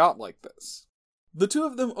how she got like this. The two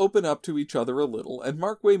of them open up to each other a little, and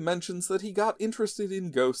Markway mentions that he got interested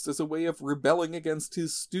in ghosts as a way of rebelling against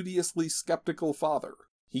his studiously skeptical father.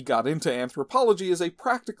 He got into anthropology as a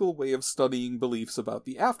practical way of studying beliefs about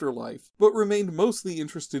the afterlife, but remained mostly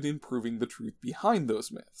interested in proving the truth behind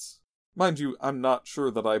those myths. Mind you, I'm not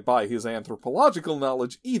sure that I buy his anthropological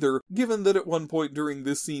knowledge either, given that at one point during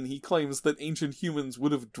this scene he claims that ancient humans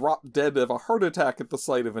would have dropped dead of a heart attack at the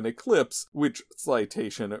sight of an eclipse, which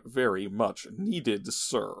citation very much needed,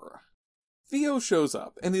 sir. Theo shows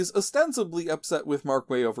up, and is ostensibly upset with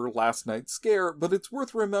Markway over last night's scare, but it's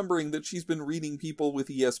worth remembering that she's been reading people with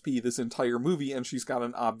ESP this entire movie and she's got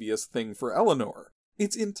an obvious thing for Eleanor.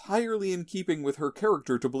 It's entirely in keeping with her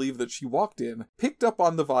character to believe that she walked in, picked up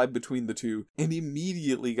on the vibe between the two, and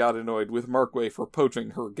immediately got annoyed with Markway for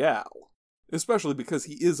poaching her gal. Especially because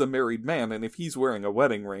he is a married man, and if he's wearing a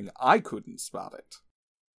wedding ring, I couldn't spot it.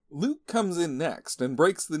 Luke comes in next and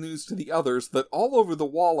breaks the news to the others that all over the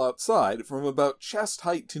wall outside, from about chest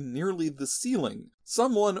height to nearly the ceiling,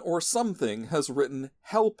 someone or something has written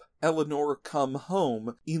 "Help Eleanor Come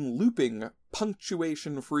Home" in looping,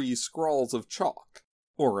 punctuation-free scrawls of chalk.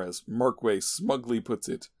 Or as Markway smugly puts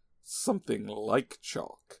it, something like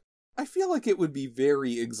chalk. I feel like it would be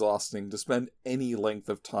very exhausting to spend any length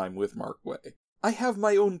of time with Markway. I have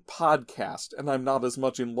my own podcast, and I'm not as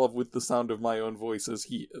much in love with the sound of my own voice as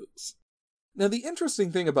he is. Now, the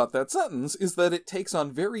interesting thing about that sentence is that it takes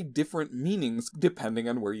on very different meanings depending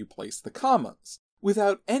on where you place the commas.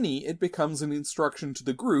 Without any, it becomes an instruction to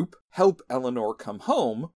the group, "Help Eleanor come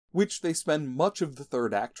home," which they spend much of the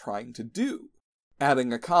third act trying to do.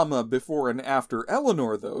 Adding a comma before and after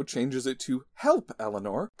Eleanor, though, changes it to "Help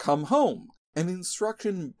Eleanor come home," an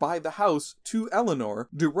instruction by the house to Eleanor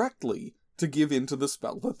directly to give in to the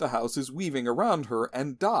spell that the house is weaving around her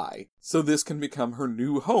and die, so this can become her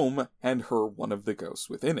new home and her one of the ghosts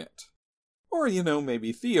within it. Or,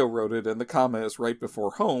 maybe Theo wrote it and the comma is right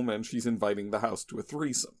before home and she's inviting the house to a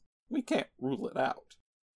threesome. We can't rule it out.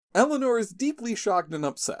 Eleanor is deeply shocked and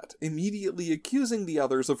upset, immediately accusing the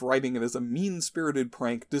others of writing it as a mean-spirited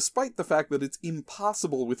prank despite the fact that it's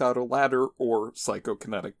impossible without a ladder or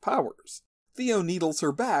psychokinetic powers. Theo needles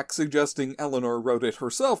her back, suggesting Eleanor wrote it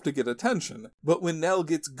herself to get attention, but when Nell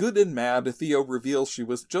gets good and mad, Theo reveals she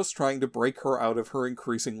was just trying to break her out of her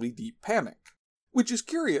increasingly deep panic. Which is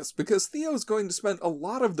curious, because Theo's going to spend a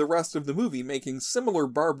lot of the rest of the movie making similar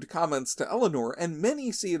barbed comments to Eleanor, and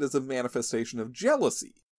many see it as a manifestation of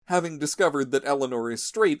jealousy. Having discovered that Eleanor is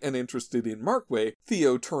straight and interested in Markway,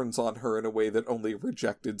 Theo turns on her in a way that only a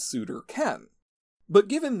rejected suitor can. But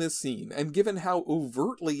given this scene, and given how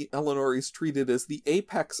overtly Eleanor is treated as the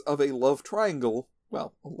apex of a love triangle,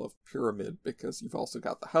 well, a love pyramid, because you've also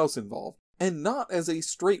got the house involved, and not as a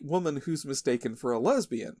straight woman who's mistaken for a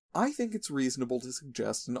lesbian, I think it's reasonable to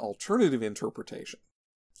suggest an alternative interpretation.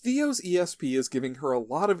 Theo's ESP is giving her a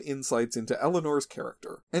lot of insights into Eleanor's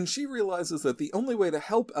character, and she realizes that the only way to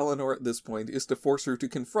help Eleanor at this point is to force her to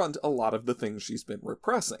confront a lot of the things she's been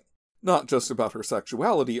repressing. Not just about her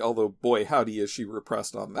sexuality, although boy howdy is she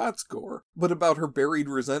repressed on that score, but about her buried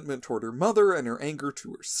resentment toward her mother and her anger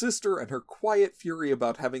to her sister and her quiet fury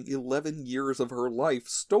about having 11 years of her life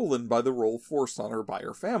stolen by the role forced on her by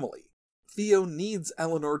her family. Theo needs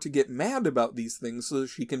Eleanor to get mad about these things so that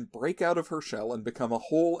she can break out of her shell and become a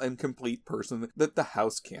whole and complete person that the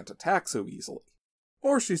house can't attack so easily.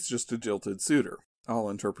 Or she's just a jilted suitor. All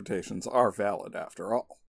interpretations are valid after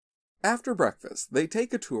all. After breakfast, they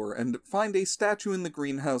take a tour and find a statue in the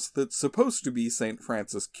greenhouse that's supposed to be St.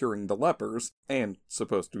 Francis curing the lepers, and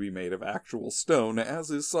supposed to be made of actual stone. As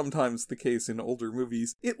is sometimes the case in older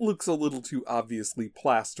movies, it looks a little too obviously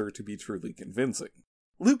plaster to be truly convincing.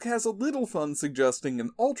 Luke has a little fun suggesting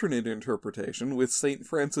an alternate interpretation, with St.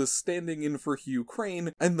 Francis standing in for Hugh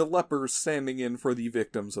Crane and the lepers standing in for the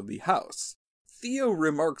victims of the house. Theo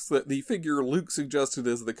remarks that the figure Luke suggested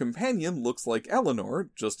as the companion looks like Eleanor,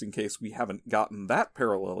 just in case we haven't gotten that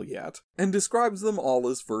parallel yet, and describes them all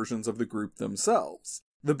as versions of the group themselves.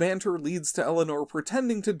 The banter leads to Eleanor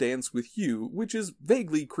pretending to dance with Hugh, which is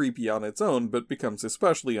vaguely creepy on its own, but becomes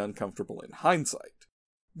especially uncomfortable in hindsight.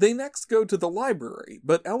 They next go to the library,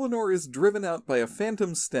 but Eleanor is driven out by a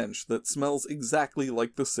phantom stench that smells exactly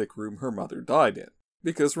like the sick room her mother died in.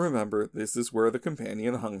 Because remember, this is where the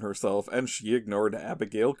companion hung herself, and she ignored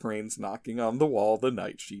Abigail Crane's knocking on the wall the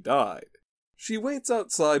night she died. She waits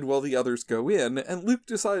outside while the others go in, and Luke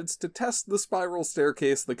decides to test the spiral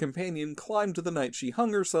staircase the companion climbed the night she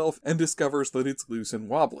hung herself and discovers that it's loose and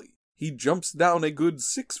wobbly. He jumps down a good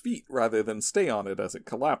 6 feet rather than stay on it as it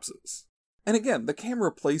collapses. And again, the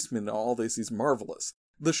camera placement in all this is marvelous.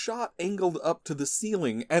 The shot angled up to the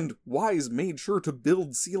ceiling, and Wise made sure to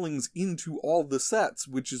build ceilings into all the sets,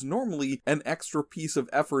 which is normally an extra piece of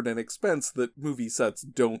effort and expense that movie sets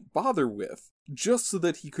don't bother with, just so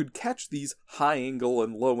that he could catch these high-angle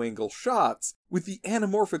and low-angle shots, with the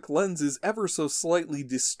anamorphic lenses ever so slightly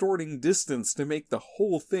distorting distance to make the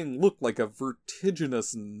whole thing look like a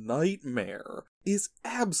vertiginous nightmare, is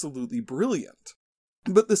absolutely brilliant.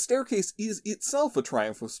 But the staircase is itself a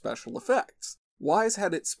triumph of special effects. Wise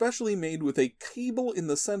had it specially made with a cable in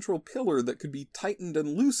the central pillar that could be tightened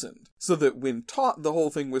and loosened, so that when taut the whole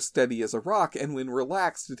thing was steady as a rock, and when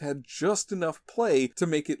relaxed it had just enough play to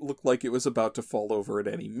make it look like it was about to fall over at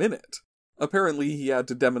any minute. Apparently he had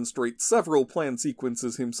to demonstrate several planned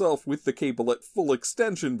sequences himself with the cable at full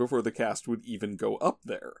extension before the cast would even go up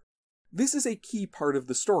there. This is a key part of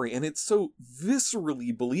the story, and it's so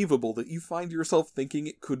viscerally believable that you find yourself thinking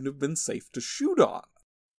it couldn't have been safe to shoot on.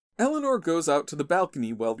 Eleanor goes out to the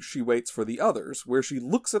balcony while she waits for the others, where she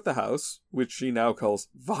looks at the house, which she now calls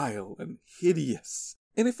vile and hideous.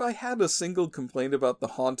 And if I had a single complaint about The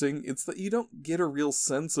Haunting, it's that you don't get a real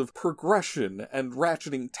sense of progression and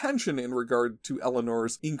ratcheting tension in regard to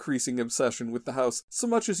Eleanor's increasing obsession with the house, so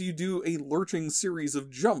much as you do a lurching series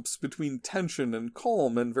of jumps between tension and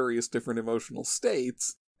calm and various different emotional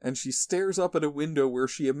states, and she stares up at a window where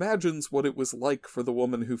she imagines what it was like for the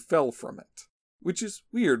woman who fell from it. Which is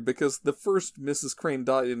weird, because the first Mrs. Crane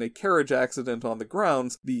died in a carriage accident on the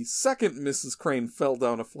grounds, the second Mrs. Crane fell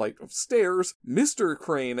down a flight of stairs, Mr.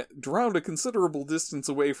 Crane drowned a considerable distance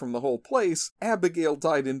away from the whole place, Abigail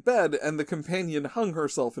died in bed, and the companion hung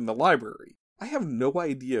herself in the library. I have no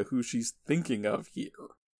idea who she's thinking of here.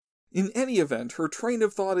 In any event, her train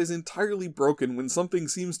of thought is entirely broken when something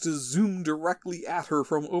seems to zoom directly at her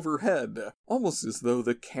from overhead, almost as though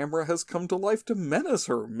the camera has come to life to menace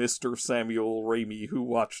her, Mr. Samuel Raimi, who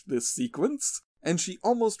watched this sequence, and she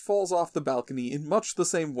almost falls off the balcony in much the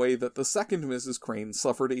same way that the second Mrs. Crane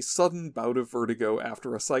suffered a sudden bout of vertigo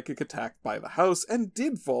after a psychic attack by the house and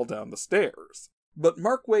did fall down the stairs. But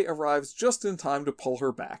Markway arrives just in time to pull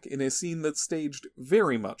her back in a scene that's staged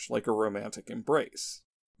very much like a romantic embrace.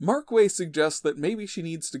 Markway suggests that maybe she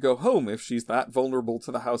needs to go home if she's that vulnerable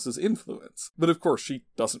to the house's influence, but of course she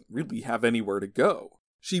doesn't really have anywhere to go.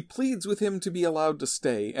 She pleads with him to be allowed to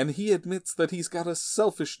stay, and he admits that he's got a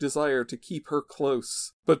selfish desire to keep her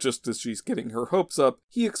close. But just as she's getting her hopes up,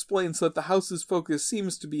 he explains that the house's focus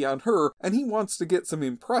seems to be on her, and he wants to get some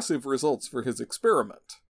impressive results for his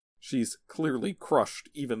experiment. She's clearly crushed,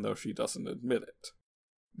 even though she doesn't admit it.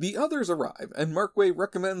 The others arrive, and Markway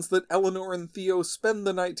recommends that Eleanor and Theo spend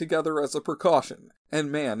the night together as a precaution. And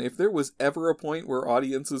man, if there was ever a point where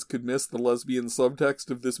audiences could miss the lesbian subtext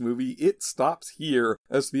of this movie, it stops here,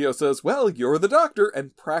 as Theo says, "Well, you're the doctor,"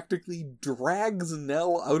 and practically drags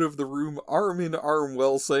Nell out of the room arm in arm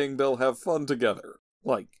while saying they'll have fun together.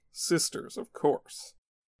 Like sisters, of course.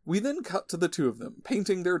 We then cut to the two of them,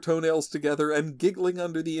 painting their toenails together and giggling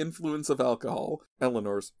under the influence of alcohol,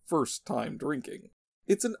 Eleanor's first time drinking.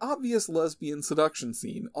 It's an obvious lesbian seduction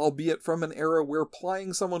scene, albeit from an era where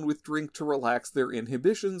plying someone with drink to relax their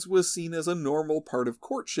inhibitions was seen as a normal part of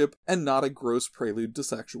courtship and not a gross prelude to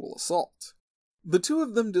sexual assault. The two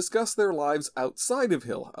of them discuss their lives outside of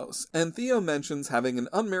Hill House, and Theo mentions having an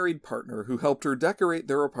unmarried partner who helped her decorate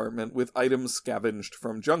their apartment with items scavenged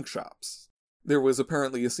from junk shops. There was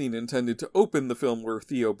apparently a scene intended to open the film where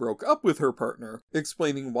Theo broke up with her partner,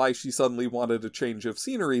 explaining why she suddenly wanted a change of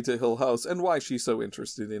scenery to Hill House and why she's so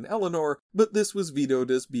interested in Eleanor, but this was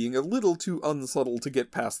vetoed as being a little too unsubtle to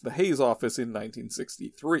get past the Hayes office in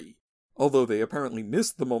 1963. Although they apparently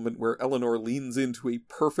missed the moment where Eleanor leans into a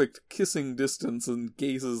perfect kissing distance and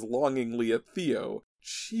gazes longingly at Theo.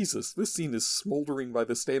 Jesus, this scene is smoldering by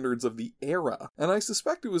the standards of the era, and I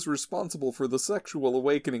suspect it was responsible for the sexual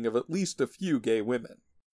awakening of at least a few gay women.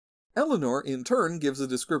 Eleanor, in turn, gives a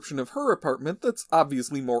description of her apartment that's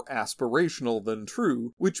obviously more aspirational than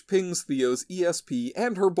true, which pings Theo's ESP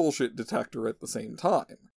and her bullshit detector at the same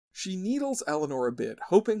time. She needles Eleanor a bit,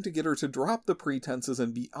 hoping to get her to drop the pretenses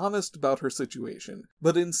and be honest about her situation,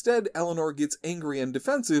 but instead Eleanor gets angry and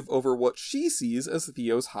defensive over what she sees as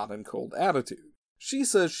Theo's hot and cold attitude. She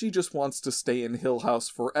says she just wants to stay in Hill House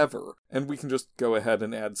forever, and we can just go ahead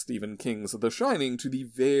and add Stephen King's The Shining to the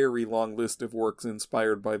very long list of works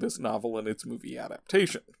inspired by this novel and its movie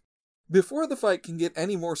adaptation. Before the fight can get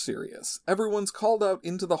any more serious, everyone's called out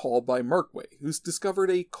into the hall by Markway, who's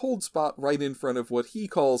discovered a cold spot right in front of what he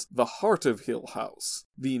calls the heart of Hill House,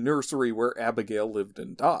 the nursery where Abigail lived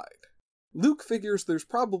and died. Luke figures there's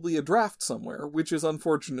probably a draft somewhere, which is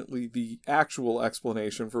unfortunately the actual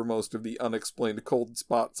explanation for most of the unexplained cold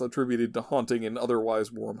spots attributed to haunting in otherwise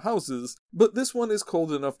warm houses, but this one is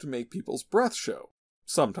cold enough to make people's breath show.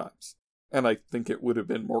 Sometimes. And I think it would have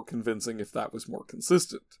been more convincing if that was more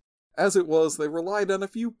consistent. As it was, they relied on a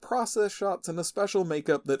few process shots and a special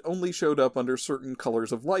makeup that only showed up under certain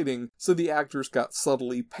colors of lighting, so the actors got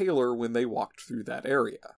subtly paler when they walked through that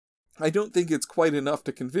area. I don't think it's quite enough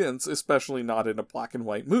to convince, especially not in a black and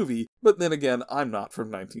white movie, but then again, I'm not from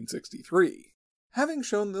 1963. Having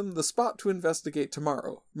shown them the spot to investigate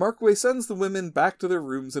tomorrow, Markway sends the women back to their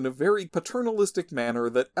rooms in a very paternalistic manner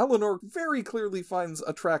that Eleanor very clearly finds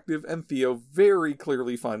attractive and Theo very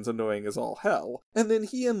clearly finds annoying as all hell, and then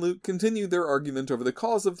he and Luke continue their argument over the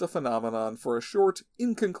cause of the phenomenon for a short,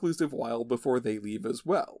 inconclusive while before they leave as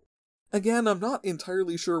well. Again, I'm not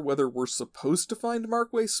entirely sure whether we're supposed to find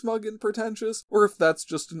Markway smug and pretentious, or if that's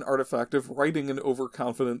just an artifact of writing an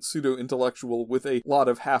overconfident pseudo-intellectual with a lot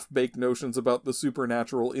of half-baked notions about the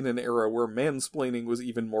supernatural in an era where mansplaining was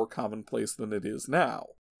even more commonplace than it is now.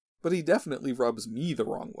 But he definitely rubs me the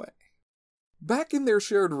wrong way. Back in their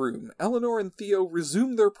shared room, Eleanor and Theo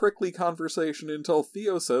resume their prickly conversation until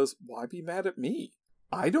Theo says, "Why be mad at me?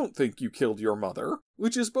 I don't think you killed your mother,"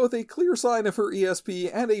 which is both a clear sign of her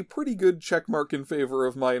ESP and a pretty good checkmark in favor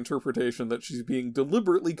of my interpretation that she's being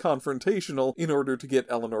deliberately confrontational in order to get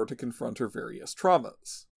Eleanor to confront her various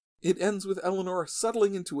traumas. It ends with Eleanor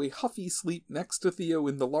settling into a huffy sleep next to Theo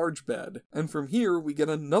in the large bed, and from here we get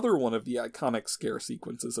another one of the iconic scare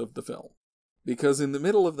sequences of the film. Because in the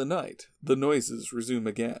middle of the night, the noises resume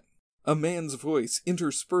again. A man's voice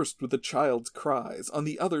interspersed with a child's cries on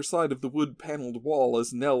the other side of the wood-paneled wall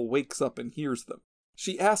as Nell wakes up and hears them.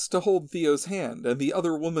 She asks to hold Theo's hand, and the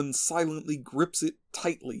other woman silently grips it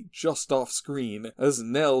tightly just off-screen as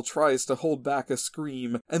Nell tries to hold back a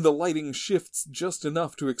scream, and the lighting shifts just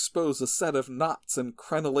enough to expose a set of knots and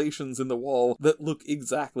crenellations in the wall that look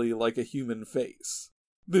exactly like a human face.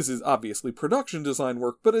 This is obviously production design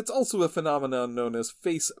work, but it's also a phenomenon known as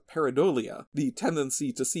face pareidolia, the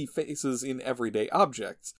tendency to see faces in everyday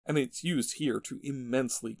objects, and it's used here to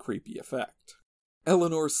immensely creepy effect.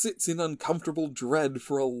 Eleanor sits in uncomfortable dread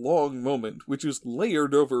for a long moment, which is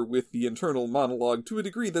layered over with the internal monologue to a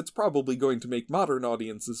degree that's probably going to make modern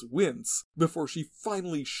audiences wince, before she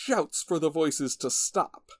finally shouts for the voices to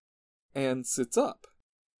stop. And sits up.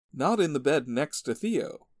 Not in the bed next to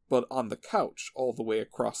Theo, but on the couch all the way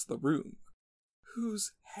across the room.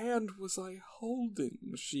 "Whose hand was I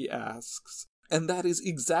holding?" she asks. And that is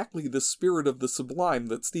exactly the spirit of the sublime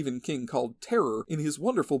that Stephen King called terror in his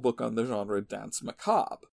wonderful book on the genre Danse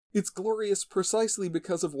Macabre. It's glorious precisely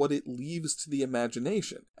because of what it leaves to the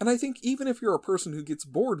imagination, and I think even if you're a person who gets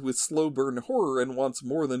bored with slow burn horror and wants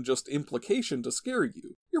more than just implication to scare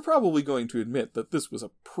you, you're probably going to admit that this was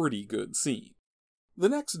a pretty good scene. The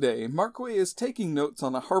next day, Markway is taking notes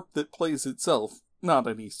on a harp that plays itself, not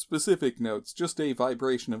any specific notes, just a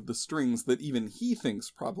vibration of the strings that even he thinks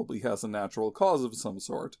probably has a natural cause of some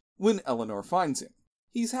sort, when Eleanor finds him.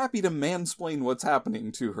 He's happy to mansplain what's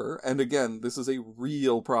happening to her, and again, this is a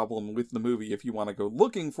real problem with the movie if you want to go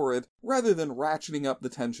looking for it. Rather than ratcheting up the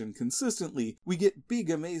tension consistently, we get big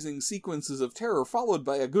amazing sequences of terror followed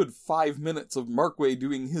by a good 5 minutes of Markway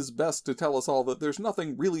doing his best to tell us all that there's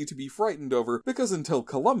nothing really to be frightened over, because until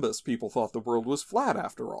Columbus people thought the world was flat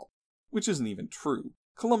after all. Which isn't even true.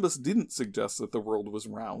 Columbus didn't suggest that the world was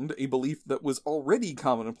round, a belief that was already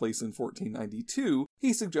commonplace in 1492.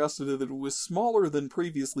 He suggested that it was smaller than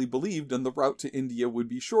previously believed and the route to India would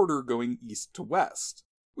be shorter going east to west.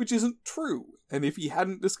 Which isn't true, and if he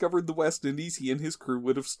hadn't discovered the West Indies, he and his crew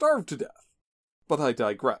would have starved to death. But I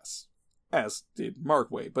digress. As did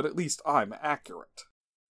Markway, but at least I'm accurate.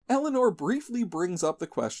 Eleanor briefly brings up the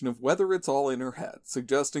question of whether it's all in her head,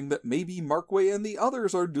 suggesting that maybe Markway and the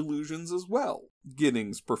others are delusions as well,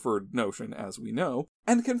 Gidding's preferred notion as we know,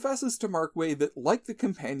 and confesses to Markway that like the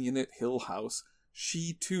companion at Hill House,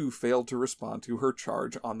 she too failed to respond to her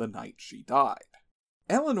charge on the night she died.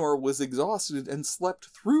 Eleanor was exhausted and slept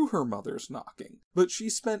through her mother's knocking, but she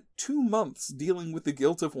spent 2 months dealing with the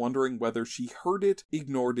guilt of wondering whether she heard it,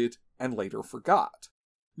 ignored it, and later forgot.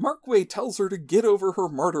 Markway tells her to get over her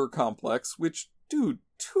martyr complex, which, dude,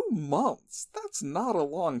 2 months? That's not a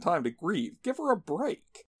long time to grieve. Give her a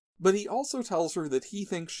break. But he also tells her that he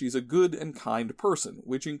thinks she's a good and kind person,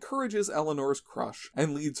 which encourages Eleanor's crush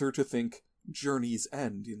and leads her to think, "Journeys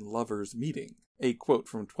end in lovers' meeting," a quote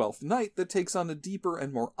from Twelfth Night that takes on a deeper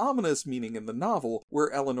and more ominous meaning in the novel,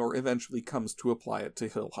 where Eleanor eventually comes to apply it to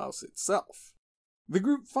Hill House itself. The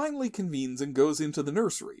group finally convenes and goes into the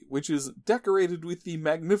nursery, which is decorated with the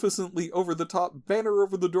magnificently over-the-top banner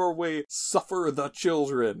over the doorway, "Suffer the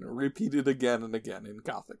children," repeated again and again in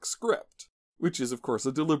Gothic script. Which is, of course,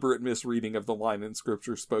 a deliberate misreading of the line in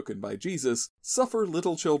Scripture spoken by Jesus, "Suffer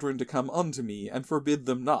little children to come unto me, and forbid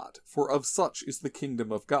them not, for of such is the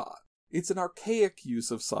kingdom of God." It's an archaic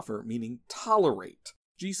use of suffer, meaning tolerate.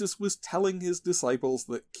 Jesus was telling his disciples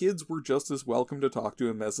that kids were just as welcome to talk to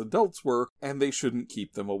him as adults were, and they shouldn't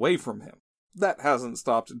keep them away from him. That hasn't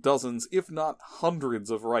stopped dozens, if not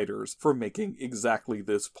hundreds of writers from making exactly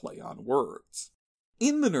this play on words.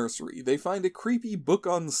 In the nursery, they find a creepy book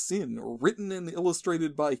on sin written and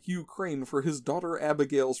illustrated by Hugh Crane for his daughter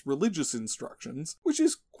Abigail's religious instructions, which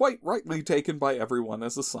is quite rightly taken by everyone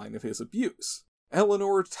as a sign of his abuse.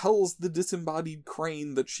 Eleanor tells the disembodied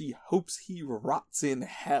Crane that she hopes he rots in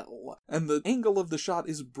hell, and the angle of the shot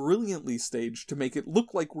is brilliantly staged to make it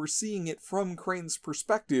look like we're seeing it from Crane's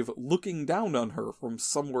perspective, looking down on her from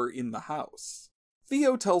somewhere in the house.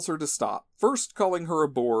 Theo tells her to stop, first calling her a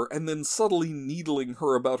bore, and then subtly needling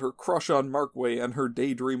her about her crush on Markway and her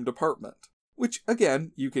daydreamed apartment. Which,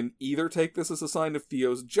 again, you can either take this as a sign of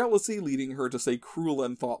Theo's jealousy leading her to say cruel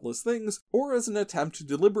and thoughtless things, or as an attempt to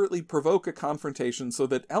deliberately provoke a confrontation so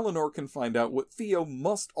that Eleanor can find out what Theo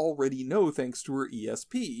must already know thanks to her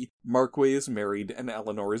ESP: Markway is married and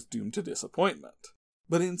Eleanor is doomed to disappointment.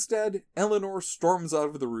 But instead, Eleanor storms out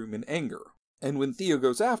of the room in anger. And when Theo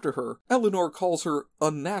goes after her, Eleanor calls her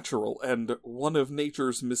unnatural and one of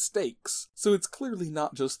nature's mistakes, so it's clearly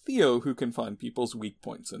not just Theo who can find people's weak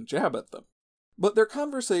points and jab at them. But their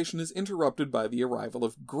conversation is interrupted by the arrival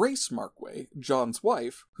of Grace Markway, John's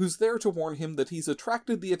wife, who's there to warn him that he's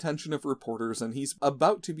attracted the attention of reporters and he's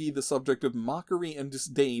about to be the subject of mockery and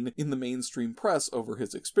disdain in the mainstream press over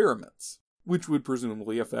his experiments, which would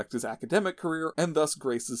presumably affect his academic career and thus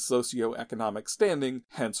Grace's socio-economic standing,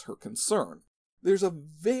 hence her concern. There's a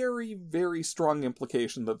very, very strong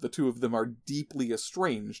implication that the two of them are deeply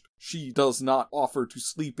estranged. She does not offer to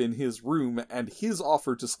sleep in his room, and his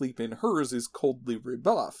offer to sleep in hers is coldly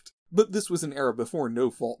rebuffed. But this was an era before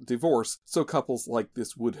no-fault divorce, so couples like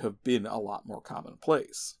this would have been a lot more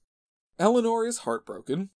commonplace. Eleanor is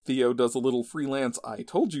heartbroken, Theo does a little freelance "I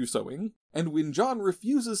told you so"ing, and when John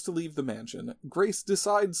refuses to leave the mansion, Grace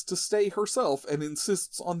decides to stay herself and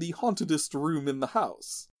insists on the hauntedest room in the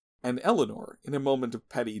house. And Eleanor, in a moment of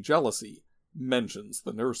petty jealousy, mentions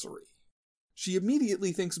the nursery. She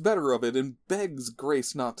immediately thinks better of it and begs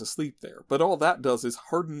Grace not to sleep there, but all that does is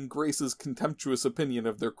harden Grace's contemptuous opinion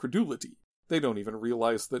of their credulity. They don't even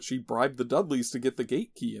realize that she bribed the Dudleys to get the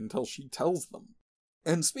gate key until she tells them.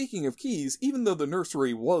 And speaking of keys, even though the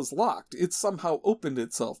nursery was locked, it somehow opened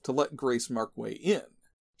itself to let Grace Markway in.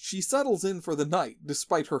 She settles in for the night,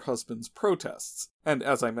 despite her husband's protests. And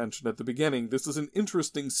as I mentioned at the beginning, this is an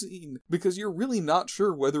interesting scene, because you're really not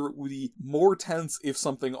sure whether it would be more tense if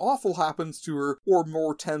something awful happens to her, or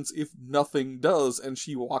more tense if nothing does and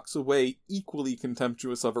she walks away equally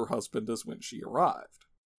contemptuous of her husband as when she arrived.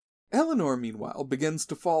 Eleanor, meanwhile, begins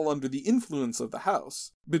to fall under the influence of the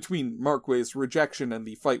house. Between Markway's rejection and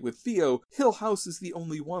the fight with Theo, Hill House is the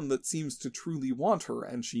only one that seems to truly want her,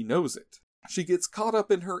 and she knows it. She gets caught up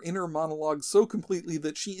in her inner monologue so completely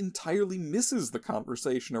that she entirely misses the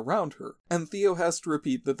conversation around her, and Theo has to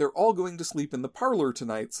repeat that they're all going to sleep in the parlor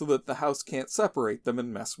tonight so that the house can't separate them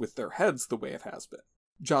and mess with their heads the way it has been.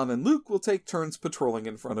 John and Luke will take turns patrolling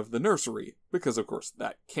in front of the nursery, because of course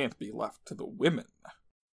that can't be left to the women.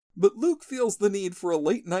 But Luke feels the need for a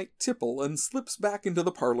late-night tipple and slips back into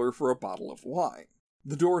the parlor for a bottle of wine.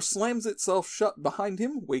 The door slams itself shut behind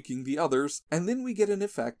him, waking the others, and then we get an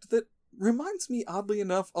effect that reminds me, oddly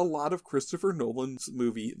enough, a lot of Christopher Nolan's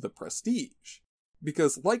movie The Prestige.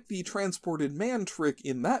 Because like the transported man trick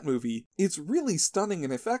in that movie, it's really stunning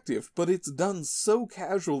and effective, but it's done so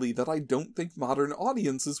casually that I don't think modern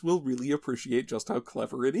audiences will really appreciate just how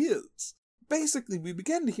clever it is. Basically, we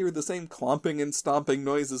begin to hear the same clomping and stomping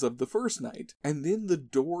noises of the first night, and then the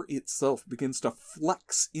door itself begins to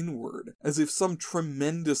flex inward, as if some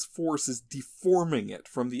tremendous force is deforming it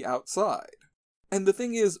from the outside. And the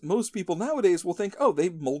thing is, most people nowadays will think, oh, they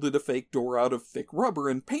molded a fake door out of thick rubber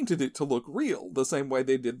and painted it to look real, the same way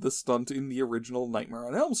they did the stunt in the original Nightmare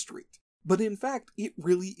on Elm Street. But in fact, it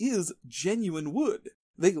really is genuine wood.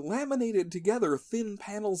 They laminated together thin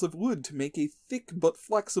panels of wood to make a thick but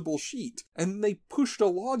flexible sheet, and they pushed a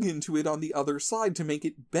log into it on the other side to make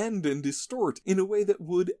it bend and distort in a way that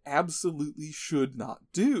wood absolutely should not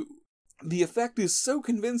do. The effect is so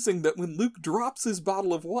convincing that when Luke drops his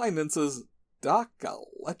bottle of wine and says, "Doc,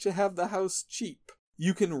 I'll let you have the house cheap,"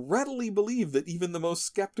 you can readily believe that even the most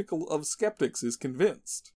skeptical of skeptics is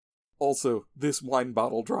convinced. Also, this wine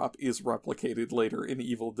bottle drop is replicated later in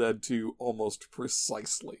Evil Dead 2 almost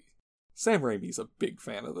precisely. Sam Raimi's a big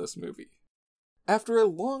fan of this movie. After a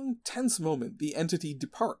long, tense moment, the entity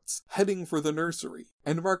departs, heading for the nursery,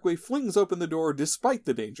 and Markway flings open the door despite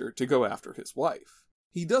the danger to go after his wife.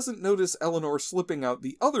 He doesn't notice Eleanor slipping out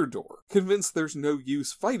the other door, convinced there's no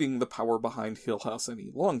use fighting the power behind Hill House any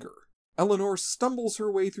longer. Eleanor stumbles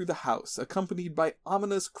her way through the house, accompanied by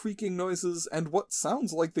ominous creaking noises and what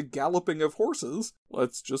sounds like the galloping of horses.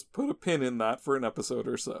 Let's just put a pin in that for an episode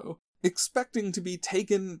or so, expecting to be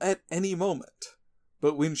taken at any moment.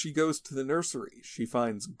 But when she goes to the nursery, she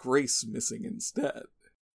finds Grace missing instead.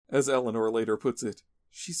 As Eleanor later puts it,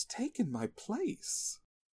 "She's taken my place."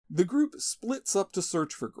 The group splits up to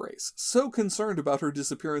search for Grace, so concerned about her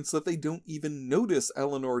disappearance that they don't even notice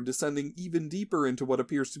Eleanor descending even deeper into what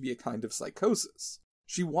appears to be a kind of psychosis.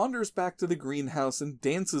 She wanders back to the greenhouse and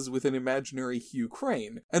dances with an imaginary Hugh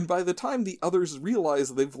Crane, and by the time the others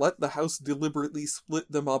realize they've let the house deliberately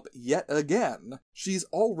split them up yet again, she's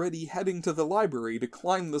already heading to the library to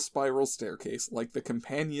climb the spiral staircase like the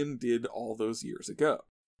companion did all those years ago.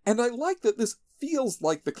 And I like that this feels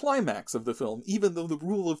like the climax of the film, even though the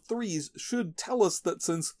rule of threes should tell us that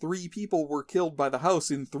since 3 people were killed by the house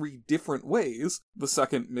in 3 different ways, the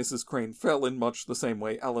second Mrs. Crane fell in much the same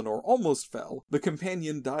way Eleanor almost fell, the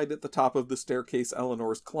companion died at the top of the staircase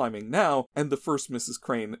Eleanor's climbing now, and the first Mrs.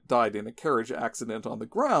 Crane died in a carriage accident on the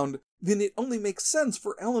ground, then it only makes sense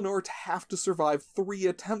for Eleanor to have to survive 3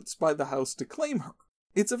 attempts by the house to claim her.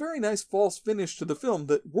 It's a very nice false finish to the film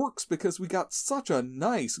that works because we got such a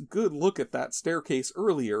nice, good look at that staircase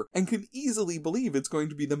earlier and can easily believe it's going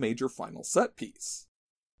to be the major final set piece.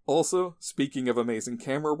 Also, speaking of amazing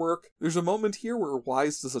camera work, there's a moment here where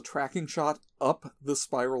Wise does a tracking shot up the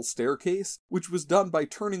spiral staircase, which was done by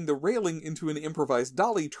turning the railing into an improvised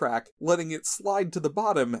dolly track, letting it slide to the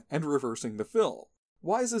bottom, and reversing the film.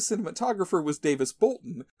 Wise's cinematographer was Davis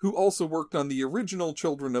Bolton, who also worked on the original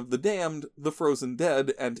Children of the Damned, The Frozen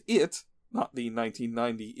Dead, and It, not the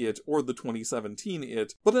 1990 It or the 2017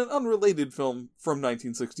 It, but an unrelated film from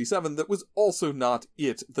 1967 that was also not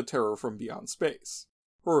It, The Terror from Beyond Space.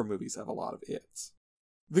 Horror movies have a lot of its.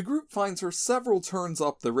 The group finds her several turns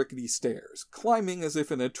up the rickety stairs, climbing as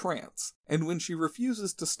if in a trance, and when she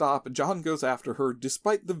refuses to stop, John goes after her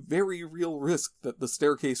despite the very real risk that the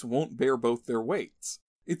staircase won't bear both their weights.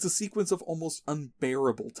 It's a sequence of almost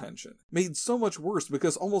unbearable tension, made so much worse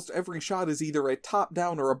because almost every shot is either a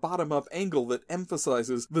top-down or a bottom-up angle that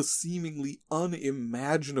emphasizes the seemingly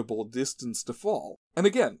unimaginable distance to fall. And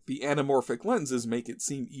again, the anamorphic lenses make it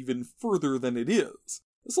seem even further than it is.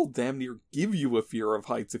 This'll damn near give you a fear of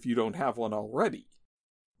heights if you don't have one already.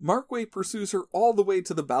 Markway pursues her all the way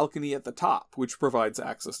to the balcony at the top, which provides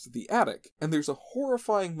access to the attic, and there's a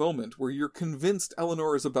horrifying moment where you're convinced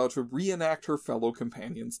Eleanor is about to reenact her fellow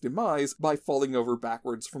companion's demise by falling over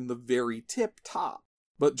backwards from the very tip top.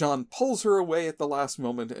 But John pulls her away at the last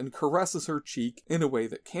moment and caresses her cheek in a way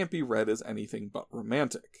that can't be read as anything but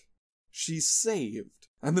romantic. She's saved,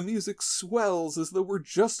 and the music swells as though we're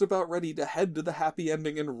just about ready to head to the happy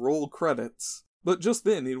ending and roll credits. But just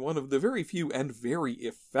then, in one of the very few and very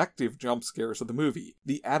effective jump scares of the movie,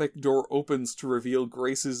 the attic door opens to reveal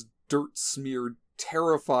Grace's dirt-smeared,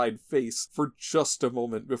 terrified face for just a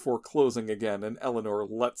moment before closing again, and Eleanor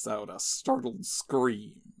lets out a startled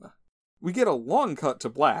scream. We get a long cut to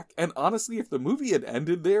black, and honestly, if the movie had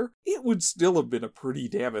ended there, it would still have been a pretty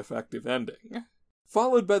damn effective ending.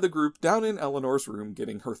 Followed by the group down in Eleanor's room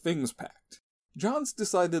getting her things packed. John's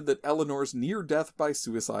decided that Eleanor's near-death by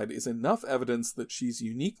suicide is enough evidence that she's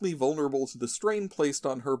uniquely vulnerable to the strain placed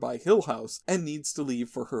on her by Hill House and needs to leave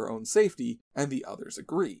for her own safety, and the others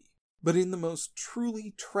agree. But in the most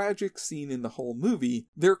truly tragic scene in the whole movie,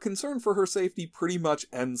 their concern for her safety pretty much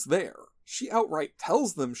ends there. She outright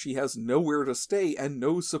tells them she has nowhere to stay and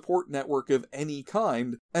no support network of any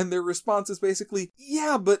kind, and their response is basically,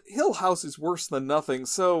 "Yeah, but Hill House is worse than nothing,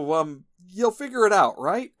 so, you'll figure it out,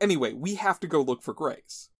 right? Anyway, we have to go look for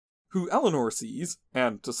Grace." Who Eleanor sees,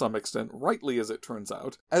 and to some extent rightly as it turns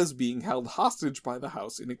out, as being held hostage by the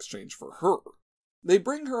house in exchange for her. They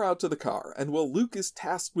bring her out to the car, and while Luke is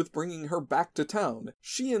tasked with bringing her back to town,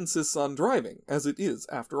 she insists on driving, as it is,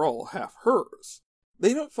 after all, half hers.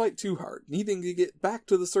 They don't fight too hard, needing to get back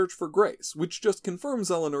to the search for Grace, which just confirms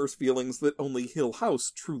Eleanor's feelings that only Hill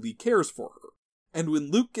House truly cares for her. And when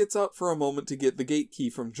Luke gets out for a moment to get the gate key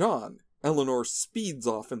from John, Eleanor speeds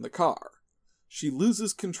off in the car. She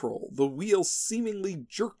loses control, the wheel seemingly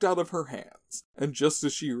jerked out of her hands, and just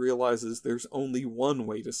as she realizes there's only one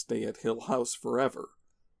way to stay at Hill House forever,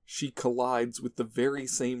 she collides with the very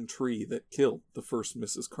same tree that killed the first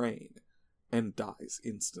Mrs. Crane, and dies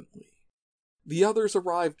instantly. The others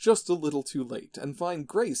arrive just a little too late, and find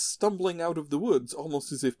Grace stumbling out of the woods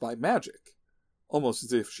almost as if by magic, almost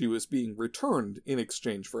as if she was being returned in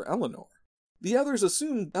exchange for Eleanor. The others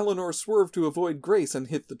assume Eleanor swerved to avoid Grace and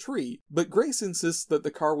hit the tree, but Grace insists that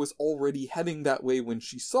the car was already heading that way when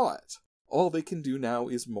she saw it. All they can do now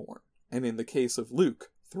is mourn, and in the case of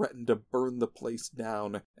Luke, threaten to burn the place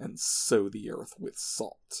down and sow the earth with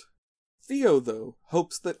salt. Theo, though,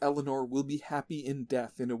 hopes that Eleanor will be happy in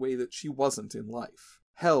death in a way that she wasn't in life,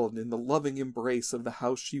 held in the loving embrace of the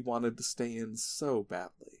house she wanted to stay in so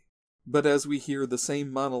badly. But as we hear the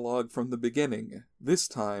same monologue from the beginning, this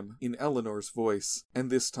time in Eleanor's voice, and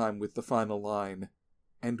this time with the final line,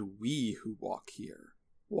 "And we who walk here,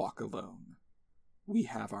 walk alone. We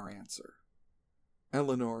have our answer."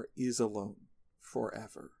 Eleanor is alone,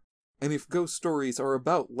 forever. And if ghost stories are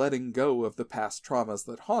about letting go of the past traumas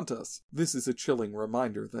that haunt us, this is a chilling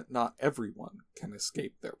reminder that not everyone can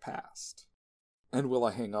escape their past. And will I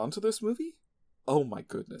hang on to this movie? Oh my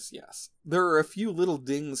goodness, yes. There are a few little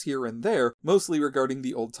dings here and there, mostly regarding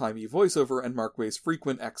the old-timey voiceover and Markway's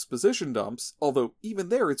frequent exposition dumps, although even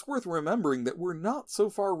there it's worth remembering that we're not so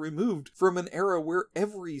far removed from an era where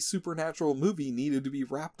every supernatural movie needed to be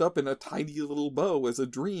wrapped up in a tidy little bow as a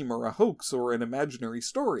dream or a hoax or an imaginary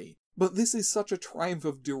story. But this is such a triumph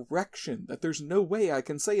of direction that there's no way I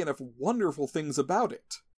can say enough wonderful things about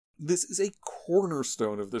it. This is a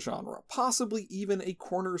cornerstone of the genre, possibly even a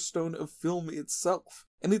cornerstone of film itself,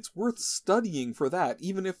 and it's worth studying for that,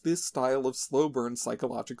 even if this style of slow burn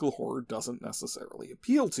psychological horror doesn't necessarily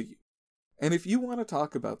appeal to you. And if you want to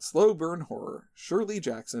talk about slow burn horror, Shirley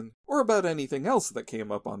Jackson, or about anything else that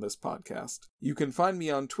came up on this podcast, you can find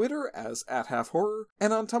me on Twitter as @halfhorror,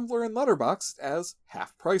 and on Tumblr and Letterboxd as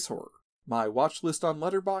halfpricehorror. My watch list on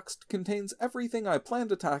Letterboxd contains everything I plan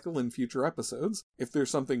to tackle in future episodes. If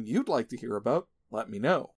there's something you'd like to hear about, let me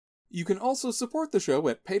know. You can also support the show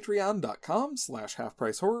at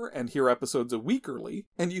patreon.com/halfpricehorror and hear episodes a week early,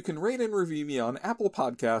 and you can rate and review me on Apple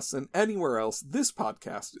Podcasts and anywhere else this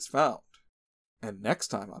podcast is found. And next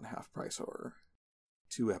time on Half Price Horror,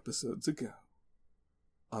 2 episodes ago,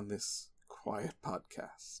 on this quiet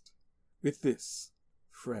podcast, with this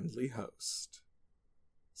friendly host,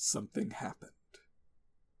 something happened.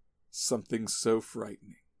 Something so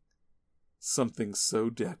frightening. Something so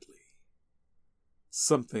deadly.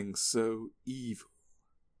 Something so evil.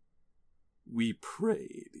 We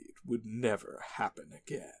prayed it would never happen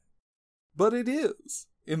again. But it is,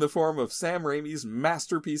 in the form of Sam Raimi's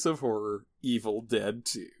masterpiece of horror, Evil Dead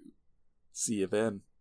 2. See you then.